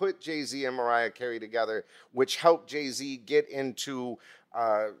 Like I put Jay-Z and Mariah Carey together, which helped Jay-Z get into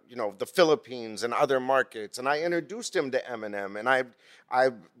the Philippines and other markets. And I introduced him to Eminem, and I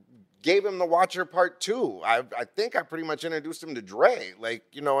gave him the Watcher Part 2. I think I pretty much introduced him to Dre.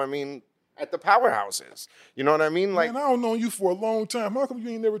 At the powerhouses. You know what I mean? Man, I don't know you for a long time. How come you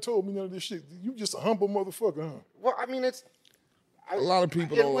ain't never told me none of this shit? You just a humble motherfucker, huh? Well, I mean, a lot of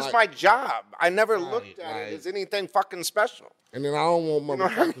people it was my job. I never looked at it as anything fucking special. And then I don't want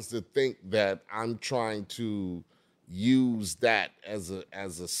motherfuckers to think that I'm trying to use that as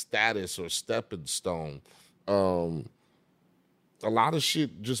a status or stepping stone. A lot of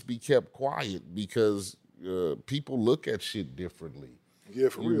shit just be kept quiet because people look at shit differently. Yeah,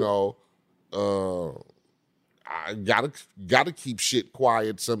 for real. I gotta keep shit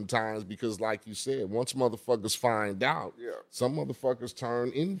quiet sometimes because, like you said, once motherfuckers find out, some motherfuckers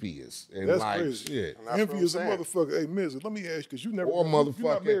turn envious and that's like crazy. Shit. Envious a motherfucker. Hey, Miz, let me ask you, because you never. Or you're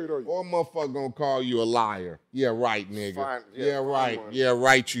not married, are you? Or a motherfucker gonna call you a liar. Yeah, right, nigga. Fine. Yeah, right. Yeah,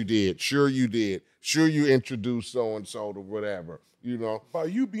 right. You did. Sure, you did. Sure, you introduced so and so to whatever. By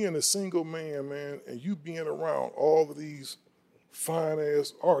you being a single man, and you being around all of these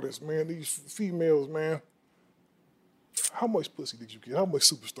fine-ass artists, man, these females, man, how much pussy did you get? How much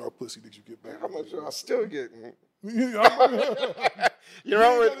superstar pussy did you get back? How much I still get? When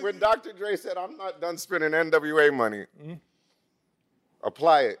Dr. Dre said, I'm not done spending NWA money. Mm-hmm.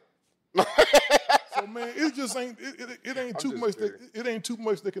 Apply it. So, man, it just ain't, it ain't too much. It ain't too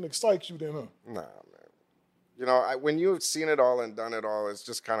much that can excite you then, huh? Nah, man. When you've seen it all and done it all, it's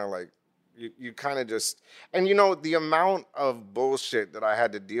just kind of like, you kind of just, and the amount of bullshit that I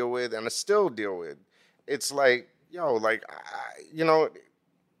had to deal with and I still deal with, it's like,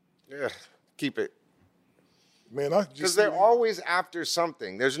 keep it. Man, because they're always after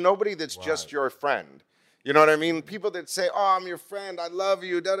something. There's nobody that's just your friend. You know what I mean? People that say, oh, I'm your friend, I love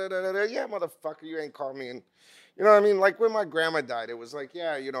you, da da da da da. Yeah, motherfucker, you ain't called me. And you know what I mean? Like when my grandma died, it was like,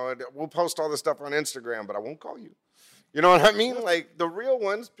 we'll post all this stuff on Instagram, but I won't call you. You know what I mean? Like the real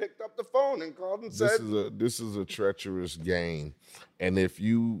ones picked up the phone and called and said, "This is a treacherous game," and if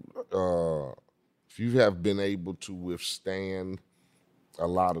you have been able to withstand a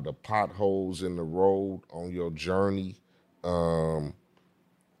lot of the potholes in the road on your journey,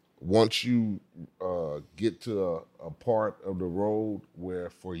 once you get to a part of the road where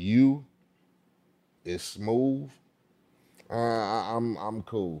for you it's smooth, I'm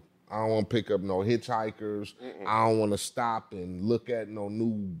cool. I don't want to pick up no hitchhikers. Mm-mm. I don't want to stop and look at no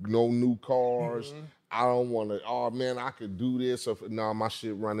new cars. Mm-hmm. I don't want to, oh man, I could do this. No, my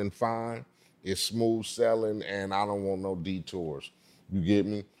shit running fine. It's smooth selling and I don't want no detours. You get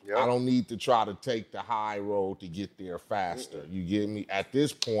me? Yep. I don't need to try to take the high road to get there faster. Mm-mm. You get me? At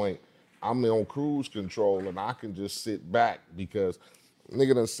this point, I'm on cruise control and I can just sit back because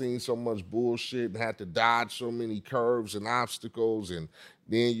nigga done seen so much bullshit and had to dodge so many curves and obstacles and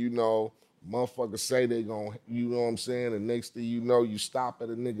then, motherfuckers say they gonna, you know what I'm saying? And next thing you know, you stop at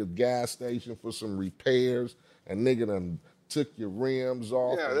a nigga's gas station for some repairs and nigga done took your rims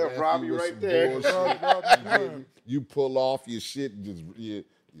off. Yeah, they'll rob you right there. You pull off your shit, you're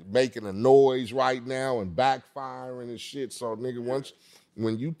making a noise right now and backfiring and shit. So nigga,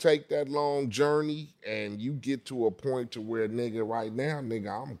 when you take that long journey and you get to a point to where nigga right now,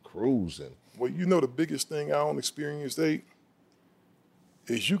 I'm cruising. Well, the biggest thing I don't experience,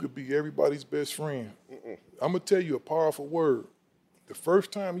 is you could be everybody's best friend. Mm-mm. I'm going to tell you a powerful word. The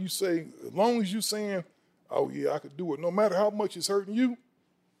first time you say, as long as you saying, oh yeah, I could do it, no matter how much it's hurting you,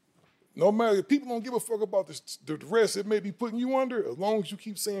 no matter if people don't give a fuck about the rest it may be putting you under, as long as you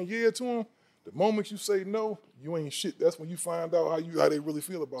keep saying yeah to them, the moment you say no, you ain't shit. That's when you find out how they really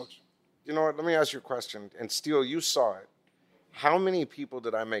feel about you. You know what? Let me ask you a question. And Steele, you saw it. How many people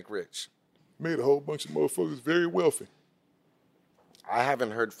did I make rich? Made a whole bunch of motherfuckers very wealthy. I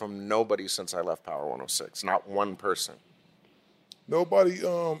haven't heard from nobody since I left Power 106. Not one person. Nobody.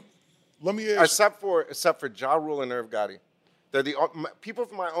 Let me ask. Except for Ja Rule and Irv Gotti. They're the people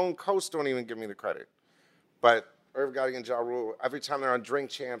from my own coast don't even give me the credit. But Irv Gotti and Ja Rule, every time they're on Drink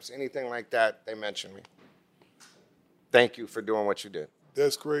Champs, anything like that, they mention me. Thank you for doing what you did.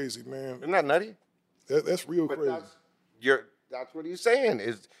 That's crazy, man. Isn't that nutty? That's real crazy. That's what he's saying,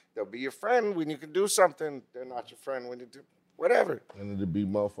 is they'll be your friend when you can do something. They're not your friend when you do whatever. And it'll be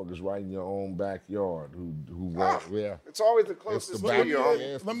motherfuckers right in your own backyard who want, yeah. It's always the closest to your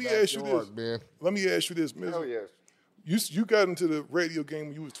own. Let me ask you this, man. Let me ask you this, Miz. Hell yes. You got into the radio game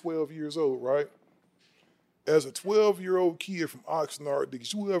when you was 12 years old, right? As a 12-year-old kid from Oxnard,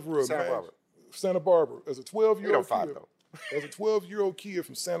 did you ever imagine Santa Barbara? As a 12-year-old kid, as a 12-year-old kid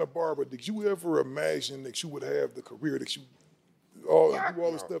from Santa Barbara, did you ever imagine that you would have the career that you do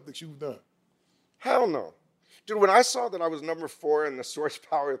all the stuff that you've done? Hell no. Dude, when I saw that I was number 4 in the Source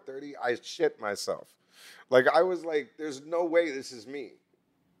Power 30, I shit myself. Like, I was like, there's no way this is me.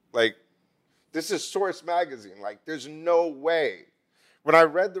 Like, this is Source Magazine. Like, there's no way. When I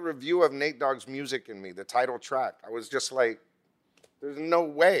read the review of Nate Dogg's Music in Me, the title track, I was just like, there's no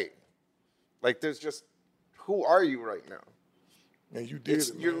way. Like, there's just, who are you right now? And you did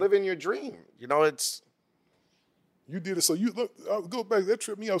it, man. You're living your dream. You know, it's... You did it. So you, look, I'll go back, that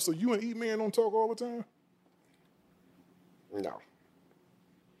tripped me out. So you and E-Man don't talk all the time? No.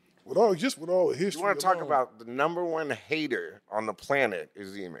 With all the history. You want to talk about the number one hater on the planet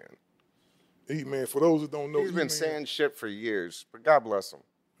is E-Man. E-Man, for those that don't know, he's been saying shit for years, but God bless him.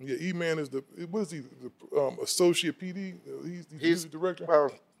 Yeah, E-Man is what is he, the associate PD? He's the director?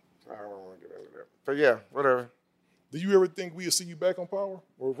 Well, I don't want to get into that. But yeah, whatever. Do you ever think we'll see you back on Power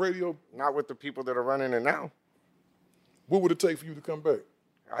or radio? Not with the people that are running it now. What would it take for you to come back?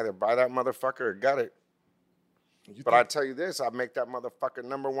 Either buy that motherfucker or gut it. But I tell you this, I'd make that motherfucker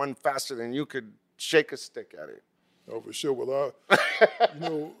number 1 faster than you could shake a stick at it. Oh, for sure. Well,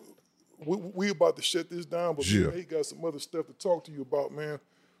 we about to shut this down, but he got some other stuff to talk to you about, man.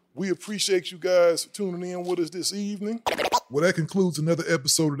 We appreciate you guys tuning in with us this evening. Well, that concludes another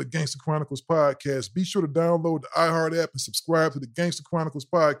episode of the Gangster Chronicles podcast. Be sure to download the iHeart app and subscribe to the Gangster Chronicles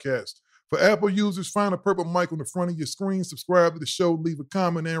podcast. For Apple users, find a purple mic on the front of your screen, subscribe to the show, leave a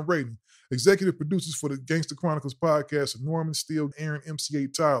comment and rating. Executive producers for the Gangster Chronicles podcast are Norman Steele and Aaron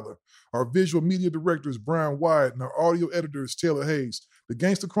MCA Tyler. Our visual media director is Brian Wyatt, and our audio editor is Taylor Hayes. The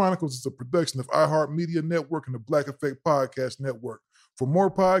Gangster Chronicles is a production of iHeart Media Network and the Black Effect Podcast Network. For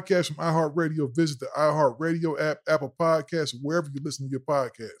more podcasts from iHeartRadio, visit the iHeartRadio app, Apple Podcasts, or wherever you listen to your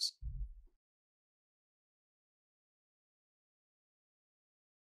podcasts.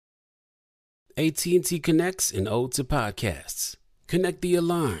 AT&T connects an ode to podcasts. Connect the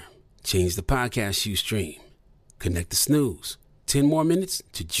alarm. Change the podcast you stream. Connect the snooze. 10 more minutes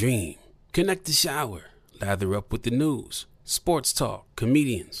to dream. Connect the shower. Lather up with the news, sports talk,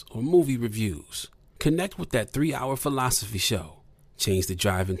 comedians, or movie reviews. Connect with that 3-hour philosophy show. Change the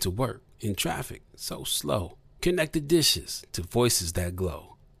drive into work in traffic so slow. Connect the dishes to voices that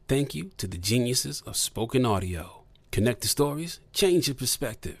glow. Thank you to the geniuses of spoken audio. Connect the stories, change your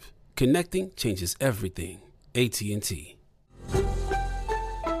perspective. Connecting changes everything. AT&T.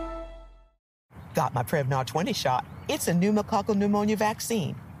 Got my Prevnar 20 shot. It's a pneumococcal pneumonia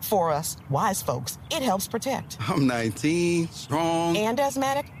vaccine. For us, wise folks, it helps protect. I'm 19, strong. And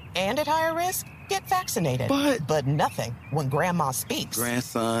asthmatic, and at higher risk. Get vaccinated. But nothing when grandma speaks.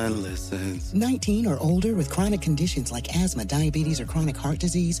 Grandson listens. 19 or older with chronic conditions like asthma, diabetes, or chronic heart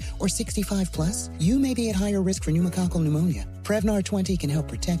disease, or 65 plus, you may be at higher risk for pneumococcal pneumonia. Prevnar 20 can help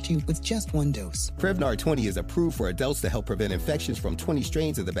protect you with just one dose. Prevnar 20 is approved for adults to help prevent infections from 20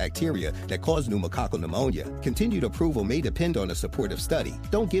 strains of the bacteria that cause pneumococcal pneumonia. Continued approval may depend on a supportive study.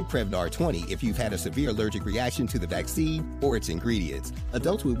 Don't give Prevnar 20 if you've had a severe allergic reaction to the vaccine or its ingredients.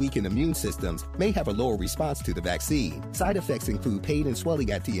 Adults with weakened immune systems may have a lower response to the vaccine. Side effects include pain and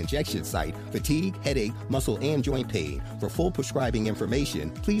swelling at the injection site, fatigue, headache, muscle, and joint pain. For full prescribing information,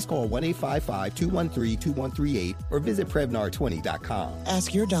 please call 1-855-213-2138 or visit Prevnar20.com.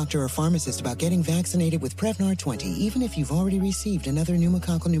 Ask your doctor or pharmacist about getting vaccinated with Prevnar 20, even if you've already received another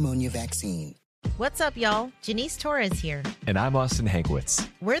pneumococcal pneumonia vaccine. What's up, y'all? Janice Torres here. And I'm Austin Hankwitz.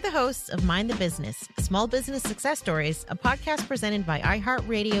 We're the hosts of Mind the Business, Small Business Success Stories, a podcast presented by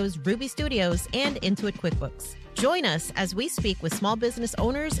iHeartRadio's Ruby Studios and Intuit QuickBooks. Join us as we speak with small business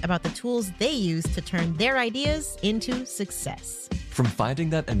owners about the tools they use to turn their ideas into success. From finding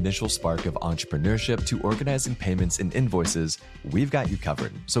that initial spark of entrepreneurship to organizing payments and invoices, we've got you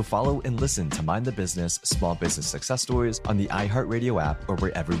covered. So follow and listen to Mind the Business, Small Business Success Stories on the iHeartRadio app or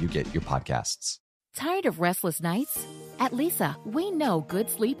wherever you get your podcasts. Tired of restless nights? At Lisa, we know good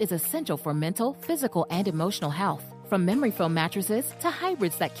sleep is essential for mental, physical, and emotional health. From memory foam mattresses to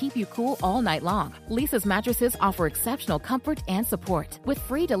hybrids that keep you cool all night long, Lisa's mattresses offer exceptional comfort and support with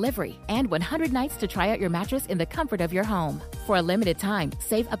free delivery and 100 nights to try out your mattress in the comfort of your home. For a limited time,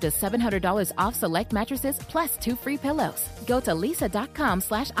 save up to $700 off select mattresses plus 2 free pillows. Go to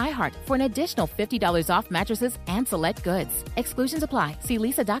lisa.com/iHeart for an additional $50 off mattresses and select goods. Exclusions apply. See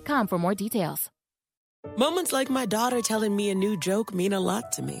lisa.com for more details. Moments like my daughter telling me a new joke mean a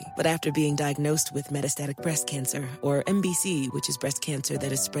lot to me. But after being diagnosed with metastatic breast cancer, or MBC, which is breast cancer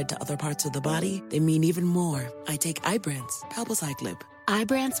that is spread to other parts of the body, they mean even more. I take Ibrance, palbociclib.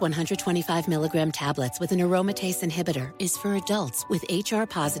 Ibrance 125 milligram tablets with an aromatase inhibitor is for adults with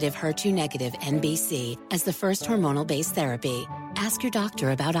HR-positive, HER2-negative NBC as the first hormonal-based therapy. Ask your doctor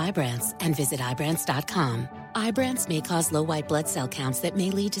about Ibrance and visit Ibrance.com. Ibrance may cause low white blood cell counts that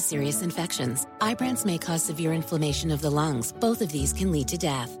may lead to serious infections. Ibrance may cause severe inflammation of the lungs. Both of these can lead to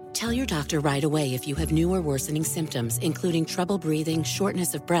death. Tell your doctor right away if you have new or worsening symptoms, including trouble breathing,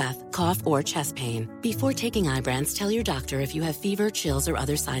 shortness of breath, cough, or chest pain. Before taking Ibrance, tell your doctor if you have fever, chills, or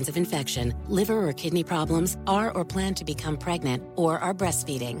other signs of infection, liver or kidney problems, are or plan to become pregnant, or are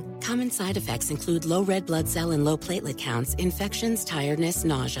breastfeeding. Common side effects include low red blood cell and low platelet counts, infections, tiredness,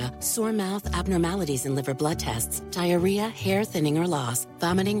 nausea, sore mouth, abnormalities in liver blood tests, diarrhea, hair thinning or loss,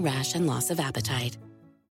 vomiting, rash, and loss of appetite.